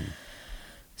it.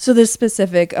 So this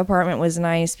specific apartment was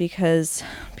nice because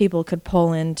people could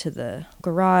pull into the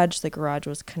garage. The garage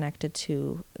was connected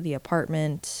to the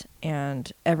apartment,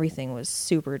 and everything was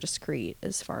super discreet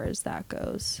as far as that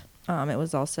goes. It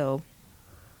was also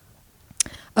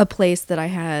a place that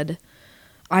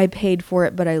I paid for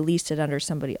it, but I leased it under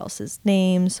somebody else's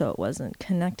name, so it wasn't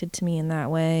connected to me in that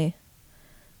way.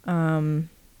 And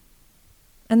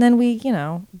then we, you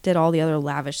know, did all the other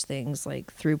lavish things,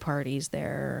 like threw parties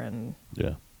there, and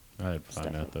Yeah. I had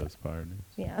fun at those parties.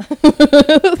 yeah,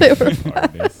 they were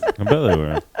Parties. I bet they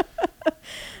were.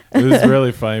 It was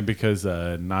really funny because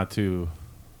not too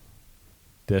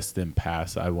distant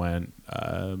past, I went,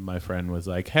 my friend was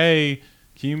like, hey,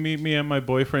 can you meet me at my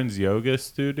boyfriend's yoga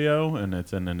studio? And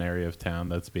it's in an area of town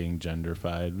that's being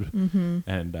gentrified.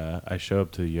 And I show up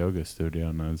to the yoga studio,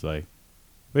 and I was like,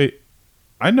 wait,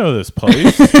 I know this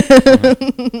place.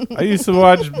 I used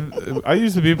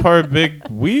to be part of big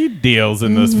weed deals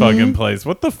in this fucking place.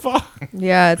 What the fuck?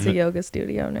 yeah, it's a yoga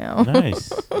studio now.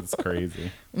 Nice. It's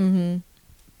crazy.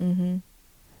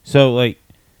 So, like,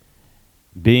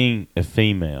 being a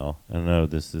female, I know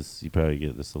this is, you probably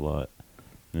get this a lot,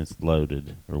 and it's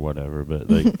loaded or whatever, but,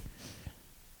 like,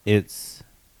 it's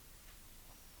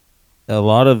a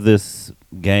lot of this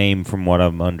game, from what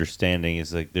I'm understanding,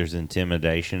 is, like, there's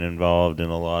intimidation involved in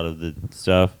a lot of the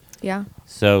stuff. Yeah.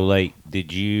 So, like,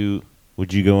 would you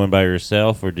go in by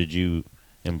yourself, or did you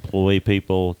employ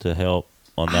people to help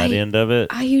on that end of it?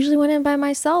 I usually went in by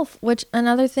myself, which,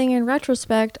 another thing in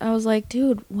retrospect, I was like,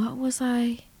 dude, what was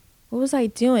I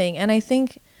doing? And I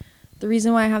think the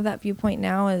reason why I have that viewpoint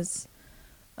now is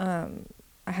I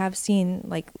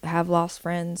have lost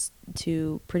friends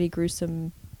to pretty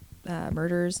gruesome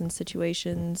murders and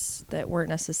situations that weren't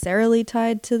necessarily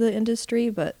tied to the industry,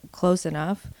 but close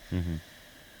enough.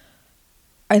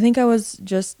 I think I was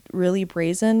just really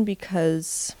brazen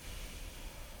because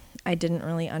I didn't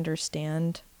really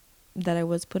understand that I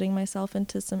was putting myself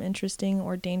into some interesting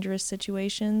or dangerous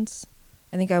situations.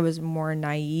 I think I was more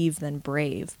naive than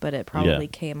brave, but it probably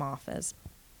came off as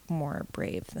more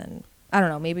brave than, I don't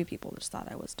know, maybe people just thought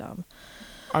I was dumb.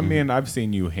 I mean, I've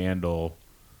seen you handle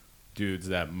dudes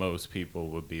that most people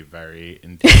would be very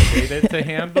intimidated to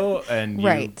handle, and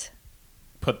you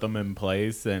put them in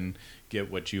place and get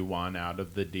what you want out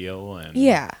of the deal, and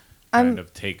kind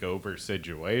of take over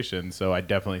situations. So I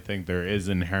definitely think there is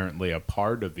inherently a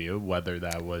part of you, whether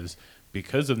that was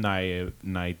because of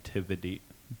naivete,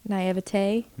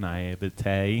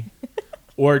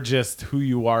 or just who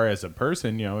you are as a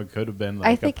person. You know, it could have been like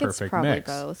I think a perfect it's probably mix.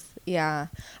 both. Yeah.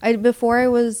 Before I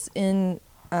was in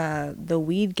the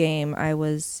weed game, I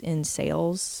was in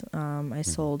sales. I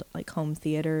sold like home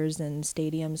theaters and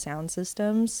stadium sound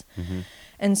systems.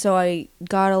 And so I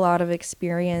got a lot of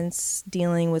experience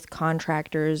dealing with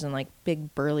contractors and like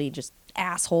big burly just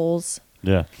assholes.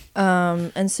 Yeah.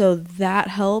 And so that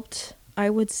helped, I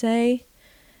would say.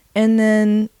 And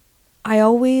then I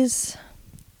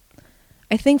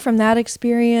think from that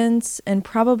experience and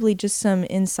probably just some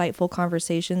insightful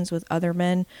conversations with other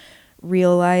men,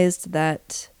 realized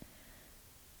that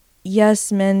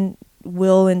yes, men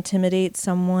will intimidate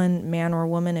someone, man or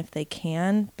woman, if they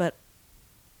can, but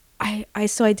I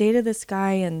dated this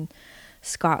guy in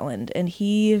Scotland, and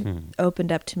he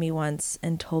opened up to me once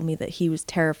and told me that he was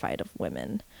terrified of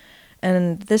women.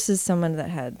 And this is someone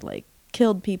that had like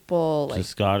killed people, It's like a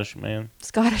Scottish man.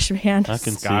 Scottish man. I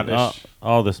can Scottish. see.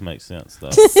 All this makes sense, though.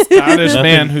 Scottish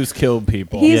man who's killed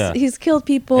people. He's killed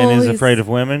people. And is he's- afraid of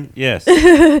women? Yes.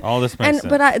 All this makes sense.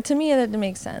 But to me, that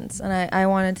makes sense, and I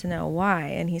wanted to know why.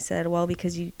 And he said, well,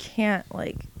 because you can't,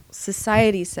 like,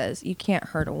 society says you can't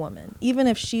hurt a woman. Even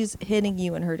if she's hitting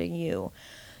you and hurting you,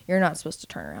 you're not supposed to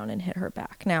turn around and hit her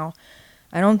back. Now,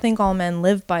 I don't think all men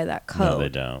live by that code. No, they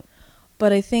don't.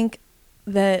 But I think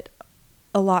that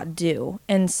a lot do.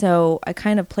 And so I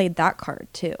kind of played that card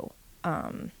too.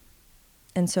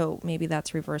 And so maybe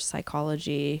that's reverse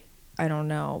psychology. I don't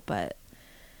know, but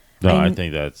No, I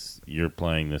think you're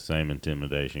playing the same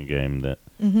intimidation game that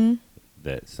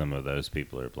that some of those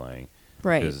people are playing.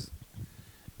 right. 'Cause,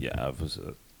 yeah,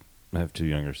 I have two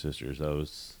younger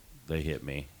sisters. They hit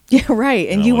me. Yeah, right.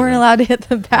 And No, you I weren't wasn't. allowed to hit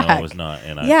them back. No, I was not,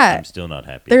 and Yeah. I'm still not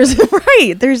happy. There's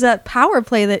there's that power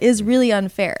play that is really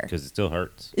unfair. Because it still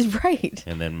hurts. Right.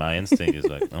 And then my instinct is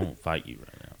like, I won't fight you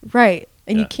right now. Right.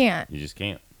 And Yeah. you can't. You just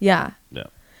can't. Yeah. Yeah.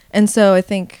 And so I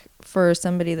think for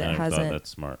somebody I that never thought hasn't, that's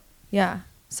smart. yeah.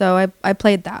 So I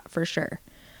played that for sure.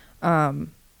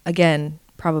 Again,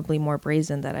 probably more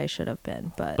brazen than I should have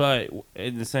been, but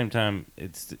at the same time,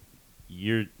 it's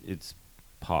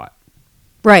pot.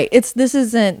 right. This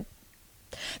isn't.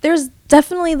 There's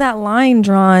definitely that line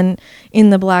drawn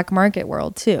in the black market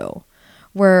world too,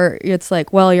 where it's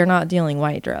like, well, you're not dealing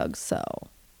white drugs, so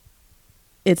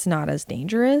it's not as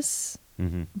dangerous.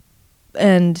 Mm-hmm.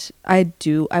 And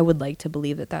I would like to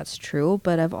believe that that's true,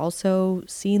 but I've also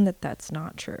seen that that's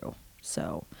not true.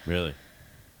 So Really?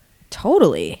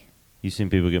 totally. You seen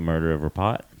people get murdered over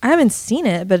pot? I haven't seen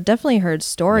it, but definitely heard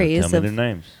stories Tell me of their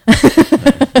names.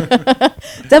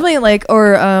 definitely like,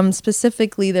 or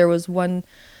specifically there was one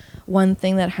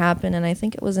thing that happened, and I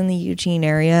think it was in the Eugene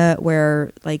area,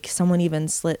 where like someone even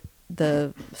slit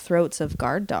the throats of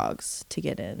guard dogs to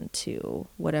get into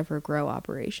whatever grow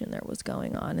operation there was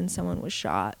going on, and someone was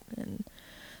shot. And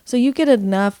so you get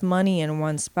enough money in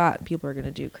one spot, people are going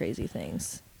to do crazy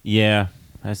things. Yeah,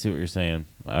 I see what you're saying.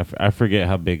 I forget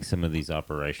how big some of these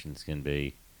operations can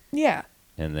be. Yeah.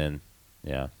 And then,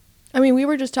 yeah. I mean, we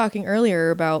were just talking earlier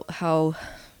about how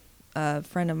a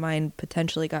friend of mine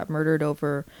potentially got murdered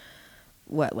over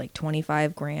what, like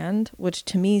 25 grand, which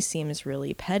to me seems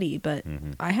really petty, but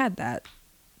I had that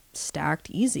stacked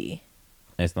easy.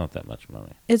 It's not that much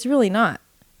money. It's really not.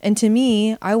 And to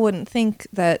me, I wouldn't think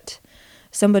that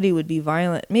somebody would be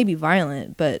violent, maybe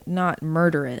violent, but not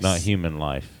murderous. Not human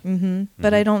life.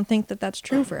 But I don't think that that's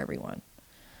true for everyone.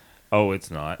 Oh,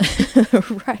 it's not.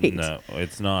 Right. No,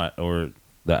 it's not. Or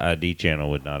the ID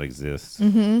channel would not exist.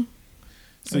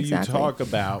 So Exactly. you talk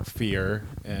about fear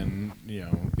and,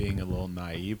 being a little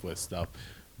naive with stuff.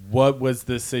 What was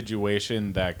the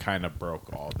situation that kind of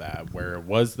broke all that? Where it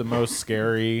was the most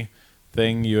scary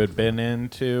thing you had been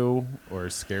into, or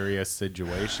scariest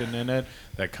situation in it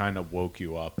that kind of woke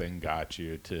you up and got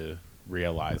you to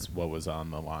realize what was on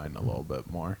the line a little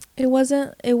bit more? It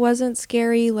wasn't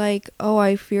scary like, oh,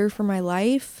 I fear for my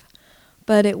life,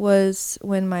 but it was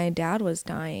when my dad was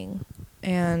dying,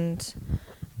 and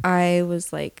I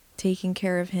was like taking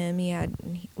care of him. He had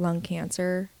lung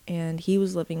cancer, and he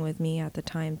was living with me at the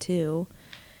time too.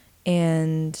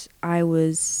 And I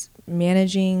was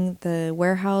managing the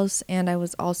warehouse, and I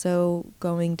was also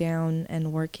going down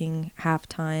and working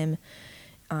half-time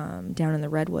down in the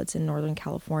Redwoods in Northern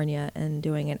California and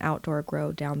doing an outdoor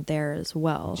grow down there as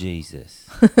well. Jesus.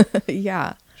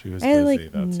 Yeah. She was I had busy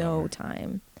like that no summer.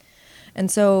 time. And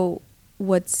so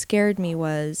what scared me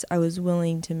was I was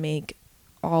willing to make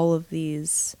all of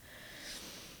these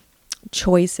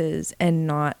choices and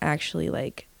not actually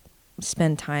like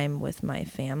spend time with my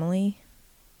family.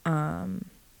 And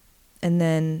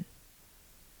then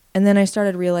I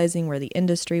started realizing where the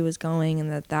industry was going,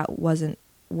 and that wasn't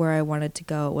where I wanted to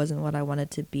go. It wasn't what I wanted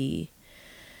to be.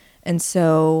 And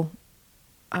so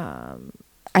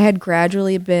I had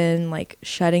gradually been like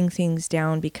shutting things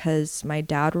down because my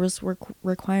dad was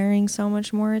requiring so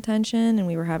much more attention, and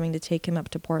we were having to take him up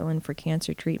to Portland for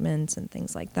cancer treatments and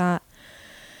things like that.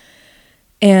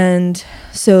 And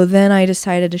so then I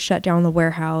decided to shut down the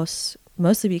warehouse,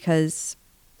 mostly because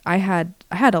I had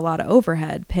a lot of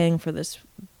overhead paying for this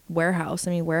warehouse.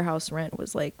 I mean, warehouse rent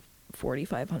was like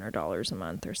 $4,500 a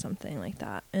month or something like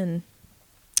that. And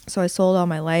so I sold all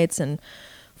my lights, and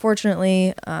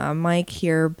fortunately, Mike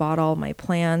here bought all my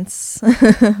plants,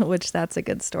 which that's a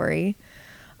good story.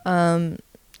 And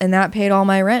that paid all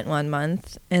my rent one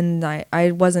month. And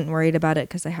I wasn't worried about it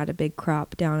because I had a big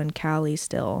crop down in Cali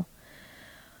still.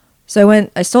 So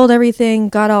I sold everything,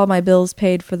 got all my bills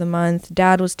paid for the month.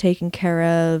 Dad was taken care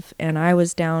of, and I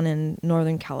was down in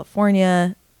Northern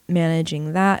California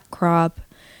managing that crop.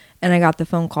 And I got the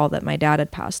phone call that my dad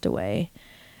had passed away.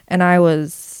 And I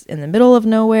was in the middle of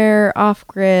nowhere, off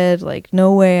grid, like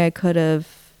no way I could have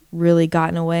really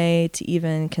gotten away to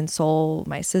even console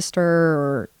my sister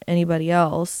or anybody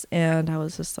else. And I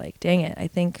was just like, dang it, I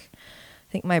think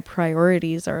my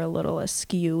priorities are a little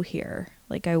askew here.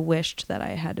 Like, I wished that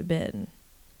I had been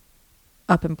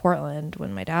up in Portland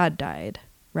when my dad died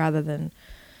rather than,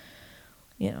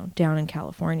 down in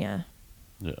California.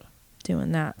 Yeah.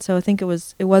 Doing that. So I think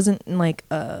it wasn't like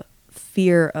a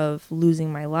fear of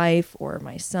losing my life or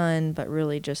my son, but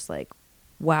really just like,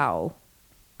 wow,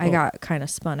 I got kind of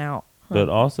spun out. But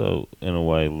also, in a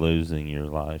way, losing your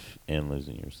life and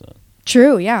losing your son.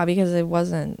 True, yeah, because I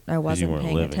wasn't weren't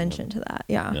paying living attention to that.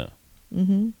 Yeah. Yeah.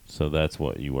 Mm-hmm. So that's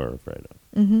what you were afraid of.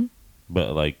 Mm-hmm.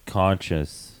 But like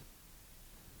conscious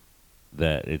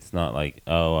that it's not like,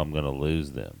 oh, I'm going to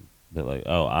lose them. But like,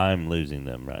 oh, I'm losing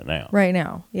them right now. Right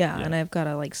now, yeah. Yeah. And I've got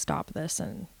to like stop this.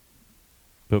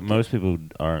 But most people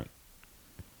aren't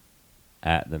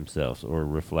at themselves or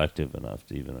reflective enough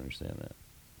to even understand that.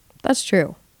 That's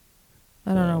true.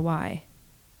 I don't So, know why.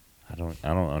 I don't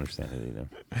understand it either.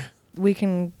 We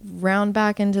can round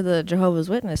back into the Jehovah's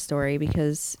Witness story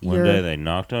because One day they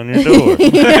knocked on your door.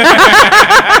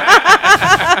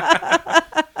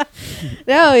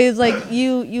 No, it's like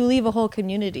you leave a whole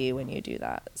community when you do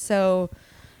that. So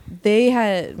they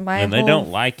had and they don't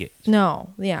like it.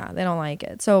 No, yeah, they don't like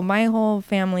it. So my whole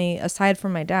family, aside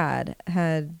from my dad,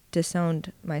 had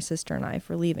disowned my sister and I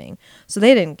for leaving. So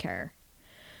they didn't care.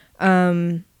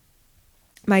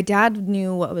 My dad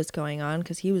knew what was going on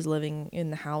because he was living in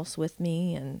the house with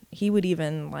me, and he would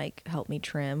even like help me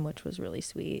trim, which was really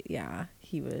sweet. Yeah,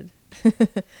 he would.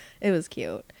 It was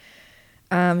cute.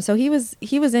 So he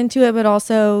was into it, but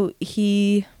also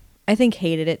I think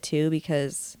hated it too,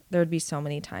 because there would be so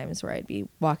many times where I'd be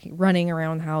running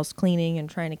around the house, cleaning and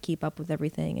trying to keep up with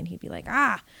everything. And he'd be like,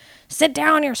 sit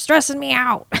down, you're stressing me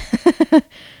out.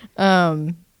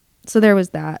 So there was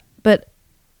that, but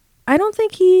I don't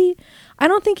think he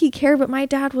cared, but my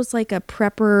dad was like a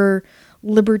prepper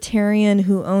libertarian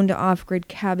who owned an off-grid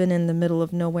cabin in the middle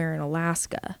of nowhere in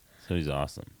Alaska. So he's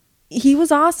awesome. He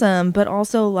was awesome, but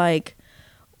also like,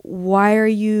 why are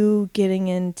you getting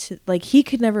into, like, he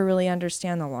could never really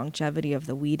understand the longevity of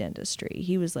the weed industry.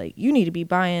 He was like, you need to be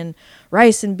buying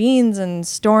rice and beans and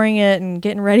storing it and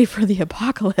getting ready for the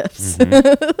apocalypse.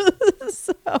 Mm-hmm.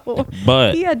 So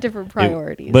But he had different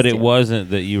priorities. But too. it wasn't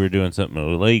that you were doing something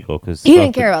illegal, because He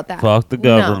didn't care about that. Fuck the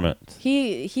government. No.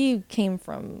 He came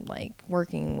from like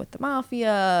working with the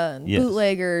mafia and Yes.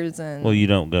 bootleggers and. Well, you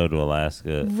don't go to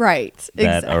Alaska right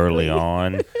that exactly. early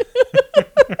on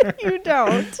You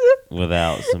don't.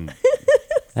 without some.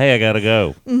 Hey, I gotta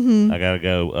go. Mm-hmm. I gotta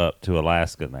go up to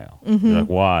Alaska now. You're like,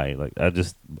 why? Like, I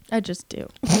just do.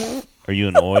 Are you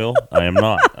in oil? I am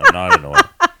not. I'm not in oil.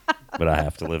 But I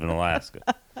have to live in Alaska.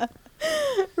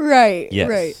 Right. Yes.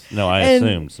 Right. No, I And-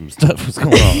 assumed some stuff was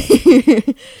going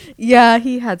on. Yeah,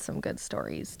 he had some good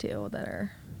stories too that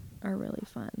are really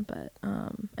fun. But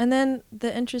and then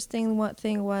the interesting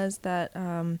thing was that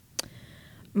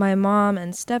my mom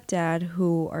and stepdad,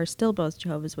 who are still both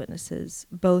Jehovah's Witnesses,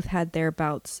 both had their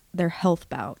health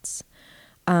bouts.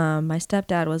 My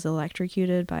stepdad was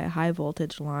electrocuted by a high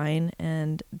voltage line,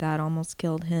 and that almost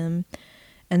killed him.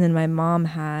 And then my mom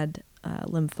had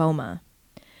lymphoma.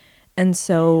 And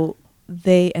so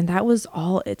that was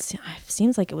all, it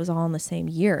seems like it was all in the same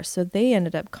year. So they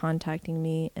ended up contacting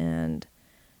me and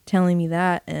telling me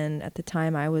that. And at the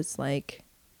time I was like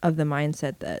of the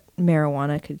mindset that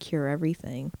marijuana could cure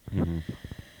everything. Mm-hmm.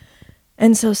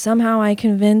 And so somehow I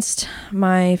convinced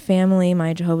my family,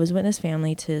 my Jehovah's Witness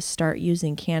family, to start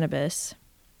using cannabis.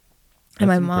 And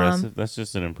my impressive. mom, That's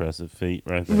just an impressive feat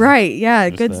right there. right. Yeah.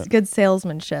 Just Good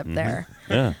salesmanship there.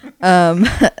 Yeah.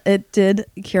 It did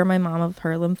cure my mom of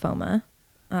her lymphoma.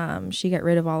 She got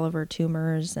rid of all of her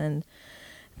tumors, and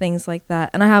things like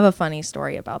that. And I have a funny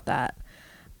story about that.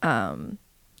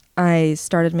 I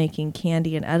started making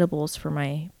candy and edibles for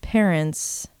my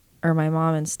parents, or my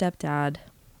mom and stepdad,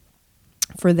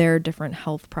 for their different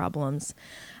health problems.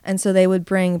 And so they would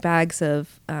bring bags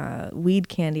of weed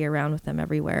candy around with them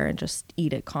everywhere and just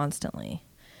eat it constantly.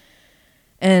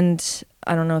 And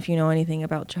I don't know if you know anything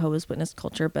about Jehovah's Witness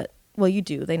culture, but, well, you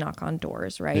do. They knock on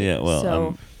doors, right? Yeah, well,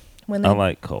 so when they, I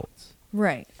like cults.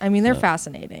 right. I mean, they're So,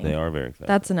 fascinating. They are very fascinating.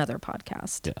 That's another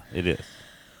podcast. Yeah, it is.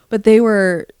 But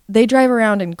they drive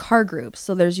around in car groups.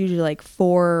 So there's usually like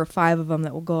 4 or 5 of them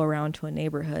that will go around to a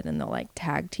neighborhood and they'll like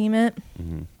tag team it.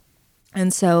 Mm-hmm.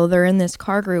 And so they're in this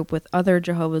car group with other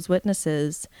Jehovah's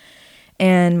Witnesses.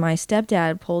 And my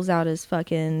stepdad pulls out his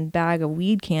fucking bag of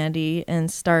weed candy and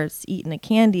starts eating a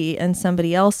candy. And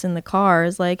somebody else in the car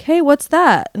is like, hey, what's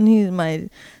that? And my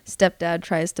stepdad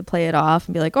tries to play it off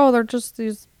and be like, oh, they're just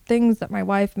these things that my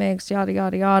wife makes, yada,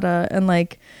 yada, yada. And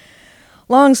like,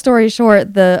 long story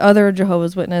short, the other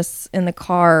Jehovah's Witness in the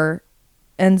car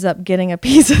ends up getting a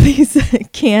piece of these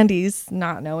candies,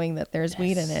 not knowing that there's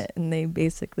weed in it. And they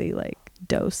basically like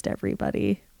dosed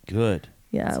everybody. Good.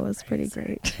 Yeah, it was pretty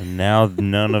great. And now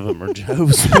none of them are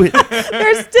Jehovah's Witnesses.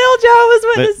 They're still Jehovah's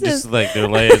Witnesses. Just like they're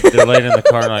laying in the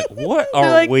car and like, what are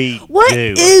They're like, we what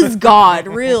doing? is God,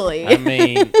 really? I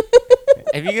mean,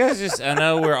 have you guys just? I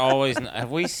know we're always.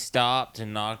 Have we stopped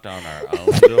and knocked on our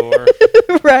own door?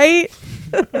 Right?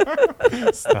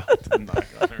 Stop to knock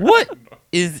on her. What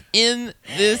is in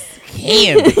this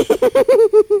candy?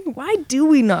 Why do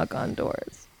we knock on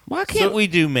doors? Why can't we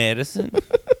do medicine?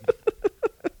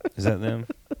 Is that them?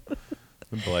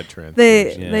 The blood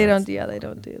transfusion. They don't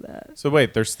do that. So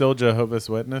wait, they're still Jehovah's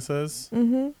Witnesses?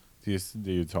 Mm-hmm.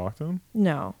 Do you talk to them?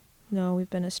 No, we've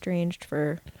been estranged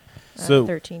for So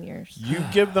 13 years. You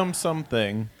give them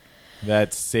something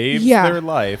that saves Yeah. their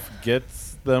life,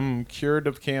 gets them cured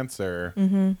of cancer,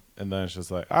 Mm-hmm. and then it's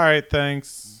just like, all right,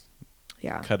 thanks.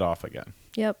 Yeah. Cut off again.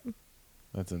 Yep.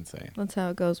 That's insane. That's how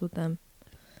it goes with them.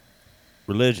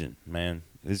 Religion, man.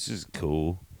 It's just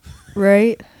cool.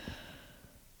 Right?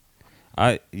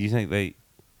 You think they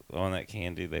on that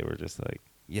candy they were just like,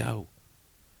 yo,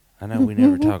 I know we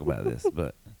never talk about this,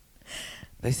 but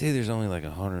they say there's only like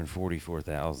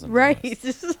 144,000 of Right.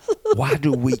 us. Why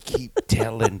do we keep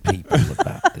telling people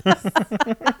about this?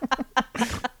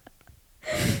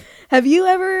 Have you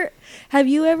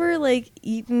ever like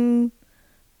eaten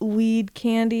weed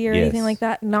candy or anything Yes. like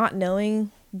that, not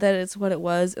knowing that it's what it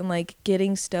was, and like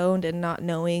getting stoned and not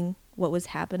knowing what was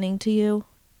happening to you?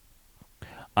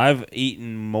 I've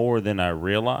eaten more than I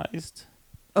realized.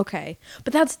 Okay.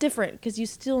 But that's different because you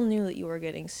still knew that you were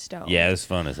getting stoned. Yeah, it's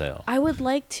fun as hell. I would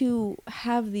like to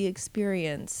have the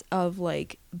experience of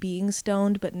like being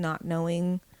stoned but not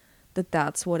knowing that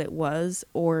that's what it was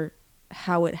or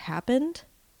how it happened.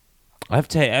 I've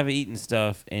eaten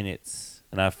stuff and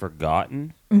I've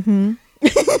forgotten. Mm-hmm.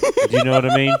 Do you know what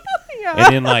I mean? Yeah.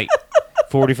 And then like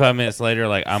 45 minutes later,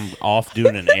 like I'm off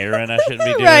doing an errand I shouldn't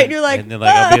be doing. Right, you're like, and then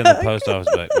like I'll be in the post office,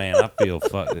 like, man, I feel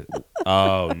fucked.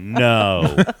 Oh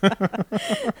no!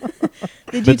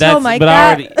 Did you tell Mike but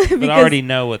that? I already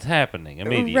know what's happening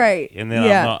immediately. Right, And then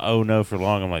yeah. I'm not oh no for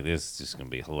long. I'm like, this is just gonna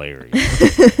be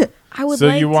hilarious. I would So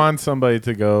like you to- want somebody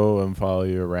to go and follow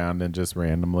you around and just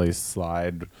randomly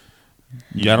slide?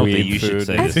 I don't weed think you should food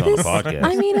say and- this on the podcast.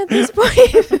 I mean, at this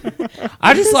point,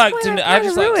 I just this like point, to. I'm I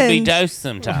just kinda like to be ruined. dosed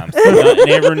sometimes. I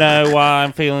never know why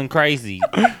I'm feeling crazy.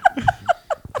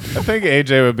 I think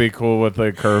AJ would be cool with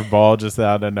a curveball just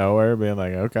out of nowhere, being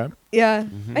like, okay. yeah,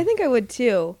 Mm-hmm. I think I would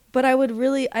too. But I would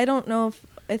really, I don't know if,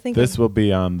 I think This will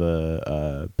be on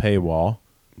the paywall.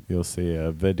 You'll see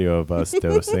a video of us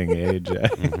dosing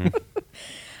AJ.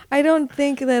 I don't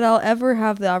think that I'll ever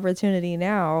have the opportunity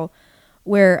now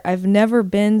where I've never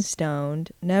been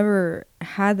stoned, never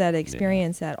had that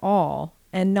experience at all,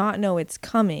 and not know it's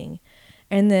coming,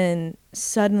 and then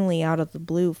suddenly out of the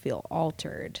blue feel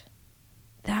altered.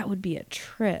 That would be a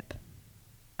trip.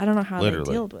 I don't know how Literally.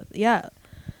 they dealt with it. Yeah.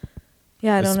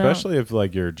 Yeah, I don't know. Especially if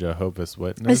like you're a Jehovah's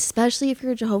Witness Especially if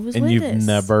you're a Jehovah's and Witness. you've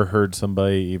never heard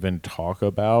somebody even talk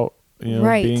about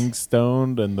Right. being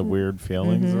stoned and the weird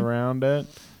feelings Mhm. around it.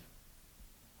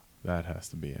 That has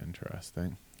to be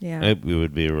interesting. Yeah. It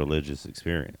would be a religious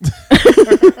experience.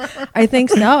 I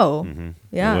think so. Mm-hmm.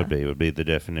 Yeah. It would be. It would be the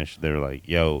definition. They're like,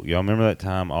 yo, y'all remember that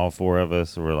time all 4 of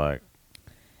us were like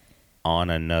on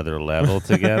another level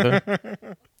together?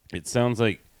 It sounds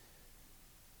like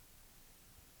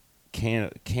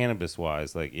cannabis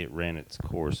wise, like it ran its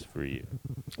course for you.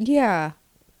 Yeah.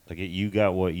 Like you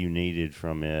got what you needed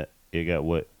from it. It got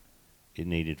what it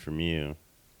needed from you.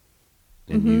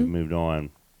 And you moved on.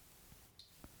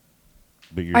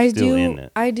 but you're still in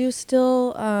it. I do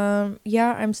still.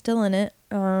 Yeah, I'm still in it.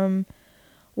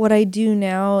 What I do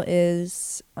now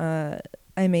is I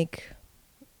make.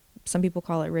 Some people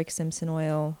call it Rick Simpson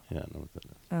oil. Yeah, I know what that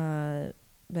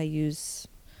is. I use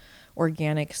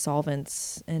organic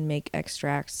solvents and make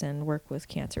extracts and work with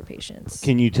cancer patients.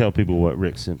 Can you tell people what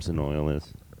Rick Simpson oil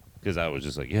is? Because I was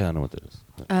just like, yeah, I know what that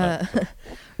is.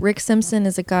 Rick Simpson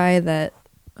is a guy that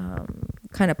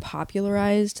kind of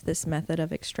popularized this method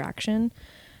of extraction,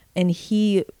 and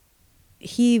he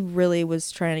really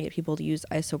was trying to get people to use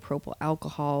isopropyl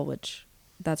alcohol, which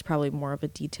that's probably more of a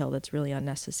detail that's really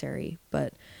unnecessary.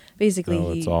 But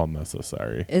basically, it's all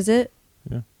necessary. Is it?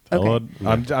 Yeah. Okay.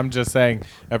 I'm just saying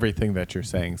everything that you're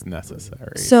saying is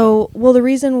necessary. So, well, the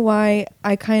reason why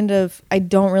I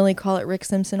don't really call it Rick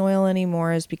Simpson oil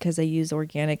anymore is because I use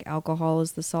organic alcohol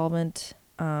as the solvent.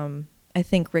 I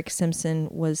think Rick Simpson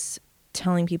was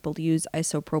telling people to use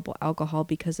isopropyl alcohol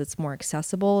because it's more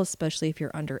accessible, especially if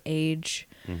you're underage,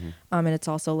 and it's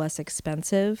also less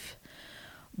expensive.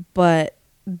 But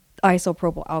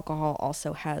isopropyl alcohol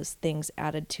also has things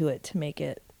added to it to make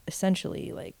it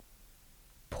essentially like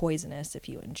poisonous if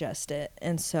you ingest it,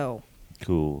 and so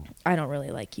Cool. I don't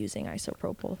really like using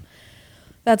isopropyl.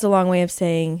 That's a long way of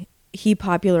saying he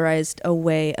popularized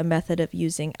a method of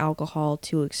using alcohol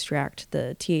to extract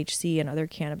the THC and other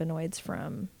cannabinoids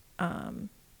from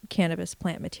cannabis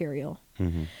plant material.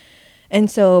 And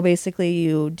so basically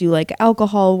you do like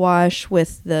alcohol wash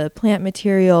with the plant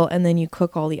material, and then you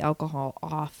cook all the alcohol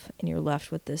off, and you're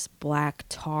left with this black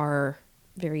tar,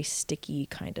 very sticky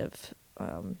kind of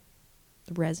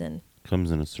resin. Comes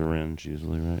in a syringe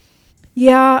usually, right?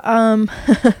 Yeah,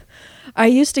 I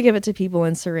used to give it to people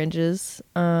in syringes.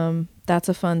 That's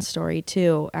a fun story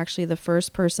too. Actually, the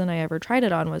first person I ever tried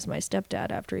it on was my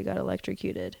stepdad after he got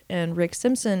electrocuted. And Rick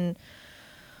Simpson,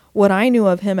 what I knew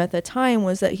of him at the time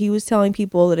was that he was telling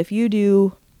people that if you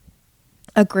do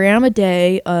a gram a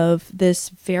day of this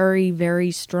very,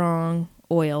 very strong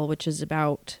oil, which is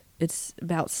about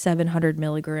 700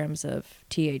 milligrams of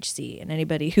THC, and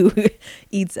anybody who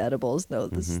eats edibles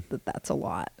knows that that's a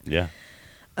lot. Yeah.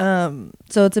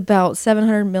 So it's about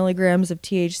 700 milligrams of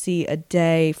THC a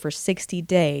day for 60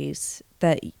 days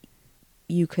that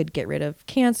you could get rid of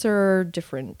cancer,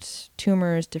 different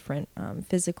tumors, different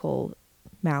physical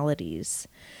maladies.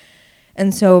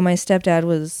 And so my stepdad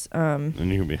was... and you're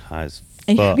going to be high as fuck.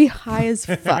 And you'd be high as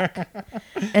fuck.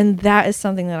 And that is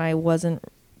something that I wasn't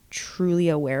truly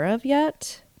aware of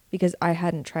yet because I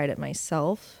hadn't tried it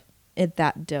myself at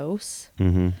that dose.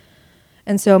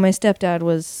 And so my stepdad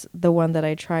was the one that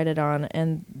I tried it on,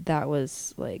 and that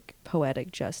was like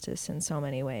poetic justice in so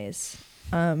many ways.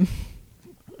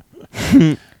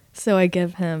 So I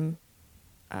give him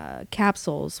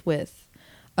capsules with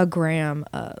a gram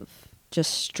of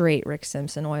just straight Rick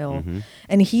Simpson oil.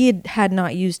 And he had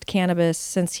not used cannabis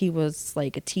since he was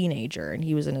like a teenager, and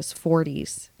he was in his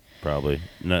 40s. Probably.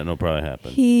 No, probably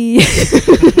happened. He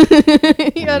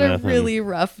had a really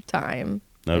rough time.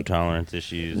 No tolerance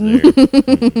issues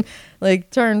there. Like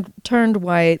turned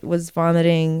white, was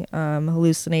vomiting,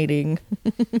 hallucinating.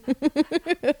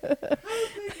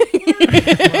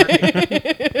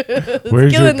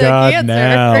 Where's your God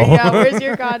now? Yeah, where's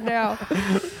your God now?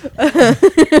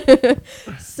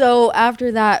 So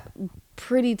after that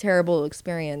pretty terrible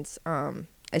experience,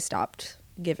 I stopped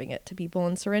giving it to people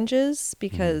in syringes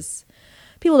because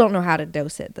people don't know how to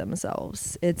dose it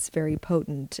themselves. It's very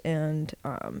potent, and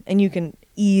you can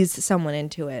ease someone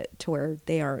into it to where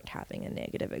they aren't having a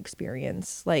negative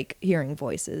experience, like hearing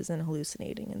voices and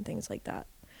hallucinating and things like that.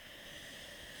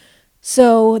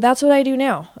 So that's what I do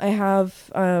now. I have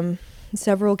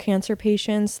several cancer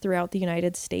patients throughout the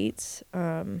United States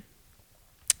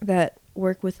that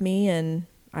work with me, and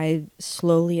I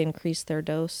slowly increase their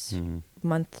dose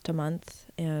month to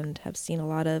month, and have seen a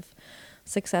lot of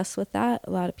success with that. A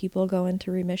lot of people go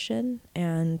into remission,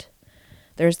 and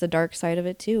there's the dark side of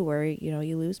it too, where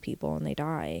you lose people and they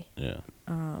die. Yeah.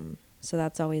 So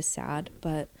that's always sad,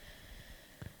 but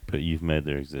you've made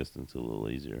their existence a little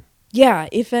easier. Yeah,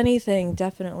 if anything,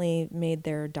 definitely made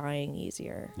their dying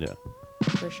easier. Yeah.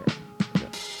 For sure.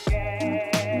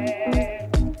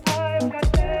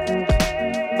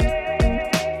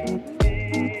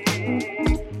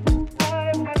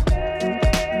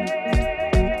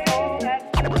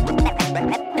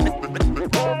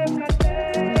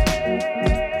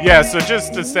 Yeah, so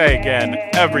just to say again,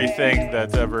 everything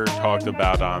that's ever talked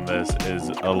about on this is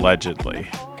allegedly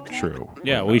true.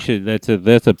 Yeah, we should. That's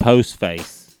a post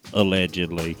face,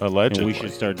 allegedly. Allegedly. And we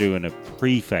should start doing a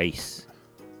preface,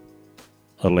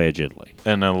 allegedly.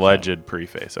 An alleged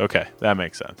preface. Okay, that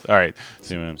makes sense. All right.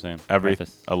 See what I'm saying? Every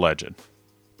Preface. alleged.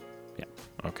 Yeah.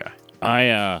 Okay.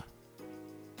 I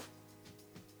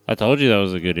told you that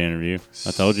was a good interview.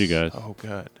 I told you guys. Oh,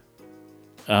 good.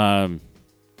 I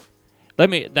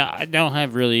don't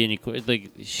have really any.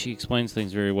 Like, she explains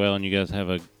things very well, and you guys have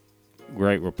a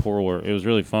great rapport. It was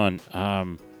really fun.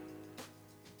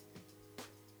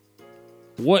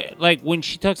 What, like, when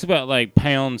she talks about like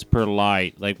pounds per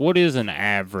light, like, what is an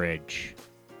average?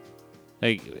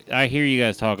 Like, I hear you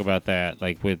guys talk about that,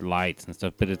 like with lights and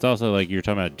stuff, but it's also like you're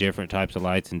talking about different types of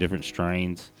lights and different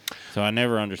strains. So I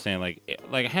never understand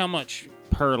like how much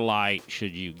per light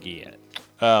should you get?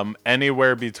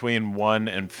 Anywhere between 1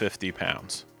 and 50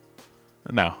 pounds.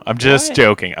 No, I'm just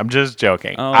joking. I'm just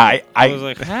joking. Oh, I was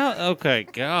like, how? Okay,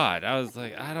 God. I was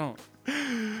like, I don't.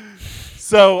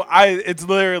 So it's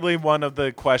literally one of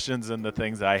the questions and the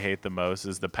things I hate the most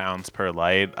is the pounds per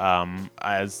light.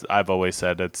 As I've always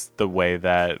said, it's the way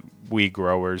that we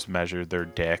growers measure their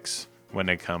dicks when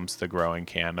it comes to growing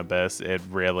cannabis. It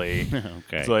really,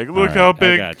 Okay. it's like, All look right, how I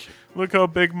big, got you. look how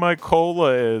big my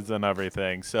cola is and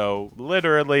everything. So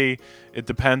literally, it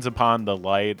depends upon the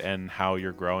light and how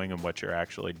you're growing and what you're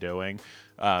actually doing.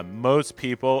 Most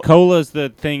people, Cola's the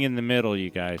thing in the middle, you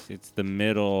guys. It's the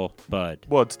middle bud.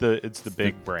 well, it's the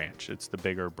big branch. It's the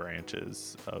bigger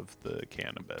branches of the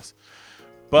cannabis.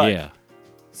 But yeah.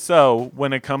 so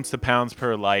when it comes to pounds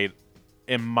per light,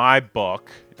 in my book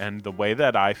and the way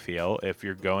that I feel, if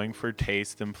you're going for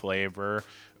taste and flavor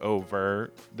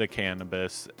over the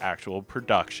cannabis actual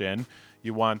production,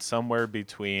 you want somewhere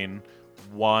between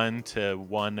 1 to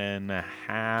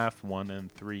 1.5,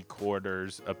 1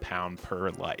 3/4 a pound per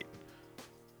light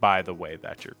by the way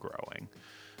that you're growing.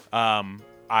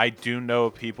 I do know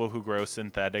people who grow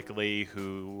synthetically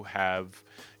who have,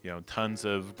 tons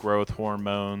of growth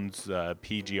hormones,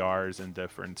 PGRs and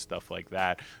different stuff like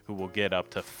that, who will get up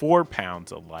to 4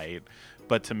 pounds a light.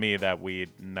 But to me, that weed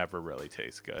never really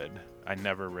tastes good. I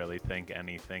never really think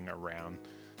anything around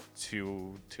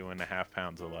 2.5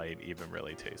 pounds a light even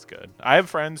really tastes good. I have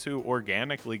friends who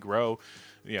organically grow,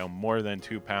 more than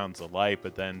 2 pounds a light,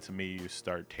 but then to me, you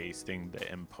start tasting the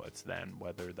inputs then,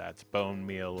 whether that's bone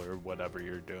meal or whatever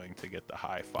you're doing to get the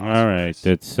high phosphorus. All right.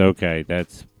 That's okay.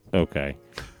 That's okay.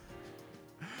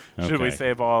 Should we Okay.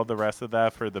 save all the rest of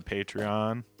that for the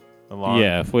Patreon?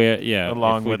 If we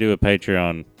along with- do a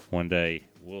Patreon one day,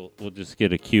 we'll just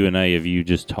get a Q&A of you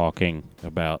just talking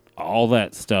about all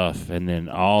that stuff, and then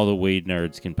all the weed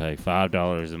nerds can pay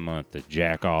 $5 a month to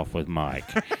jack off with Mike.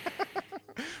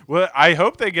 Well, I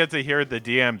hope they get to hear the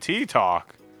DMT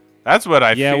talk. That's what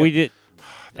I feel. We did.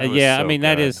 That was I so mean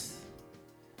that good. is.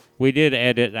 We did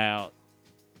edit out.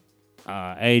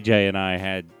 AJ and I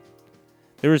had.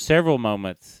 There were several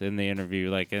moments in the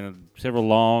interview, like in several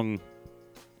long,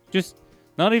 just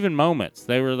not even moments.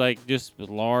 They were like just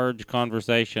large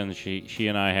conversations she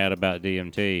and I had about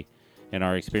DMT and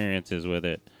our experiences with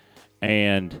it,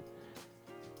 and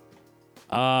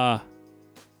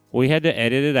we had to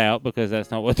edit it out because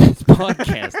that's not what this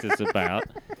podcast is about.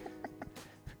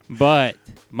 But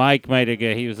Mike made it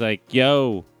good. He was like,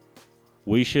 "Yo,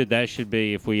 that should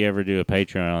be, if we ever do a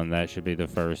Patreon, that should be the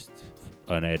first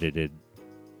unedited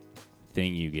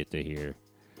thing you get to hear."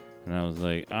 And I was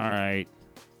like, all right,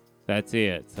 that's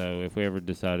it. So if we ever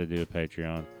decide to do a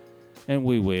Patreon, and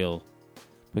we will,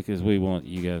 because we want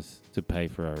you guys to pay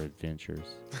for our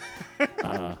adventures.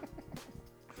 I'm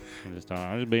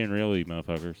just being real, you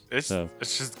motherfuckers. It's So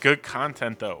just good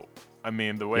content, though. I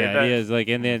mean, the way yeah, that it is. Like,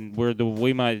 and then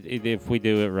we might, if we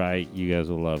do it right, you guys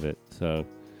will love it. So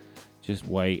just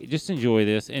wait, just enjoy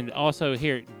this, and also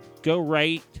here, go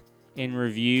rate and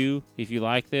review if you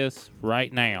like this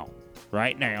right now.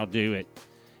 Right now, do it.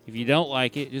 If you don't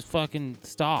like it, just fucking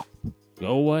stop.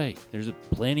 Go away. There's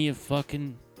plenty of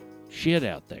fucking shit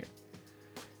out there.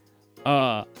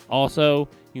 Also,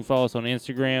 you can follow us on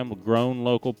Instagram, Grown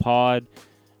Local Pod.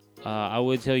 I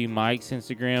would tell you Mike's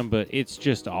Instagram, but it's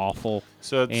just awful.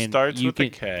 So it And starts you with a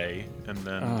can- K, and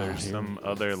then Oh, there's here some it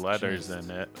other is. letters Just-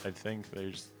 in it. I think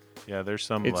there's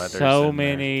some It's letters. so in there.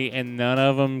 many, and none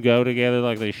of them go together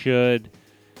like they should.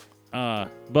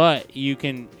 But you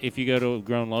can, if you go to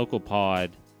Grown Local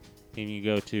Pod and you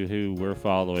go to who we're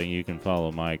following, you can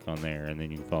follow Mike on there, and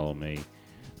then you can follow me.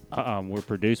 We're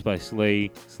produced by Slee.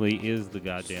 Slee is the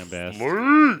goddamn best.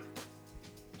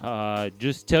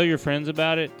 Just tell your friends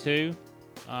about it too.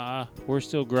 We're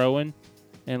still growing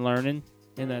and learning,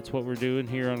 and that's what we're doing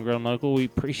here on Grown Local. We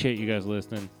appreciate you guys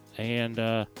listening. And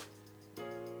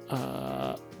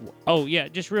oh yeah,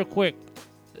 just real quick.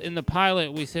 In the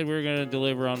pilot, we said we were going to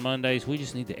deliver on Mondays. We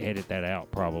just need to edit that out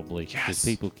probably because Yes.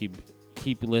 people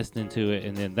keep listening to it,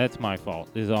 and then that's my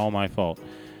fault. This is all my fault.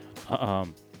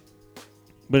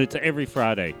 But it's every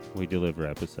Friday we deliver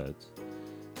episodes.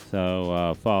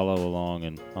 So follow along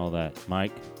and all that.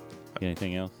 Mike,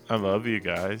 anything else? I love you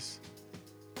guys.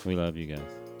 We love you guys.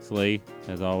 Slee,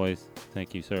 as always,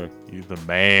 thank you, sir. You the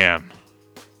man.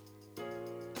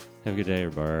 Have a good day,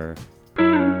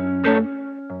 everybody.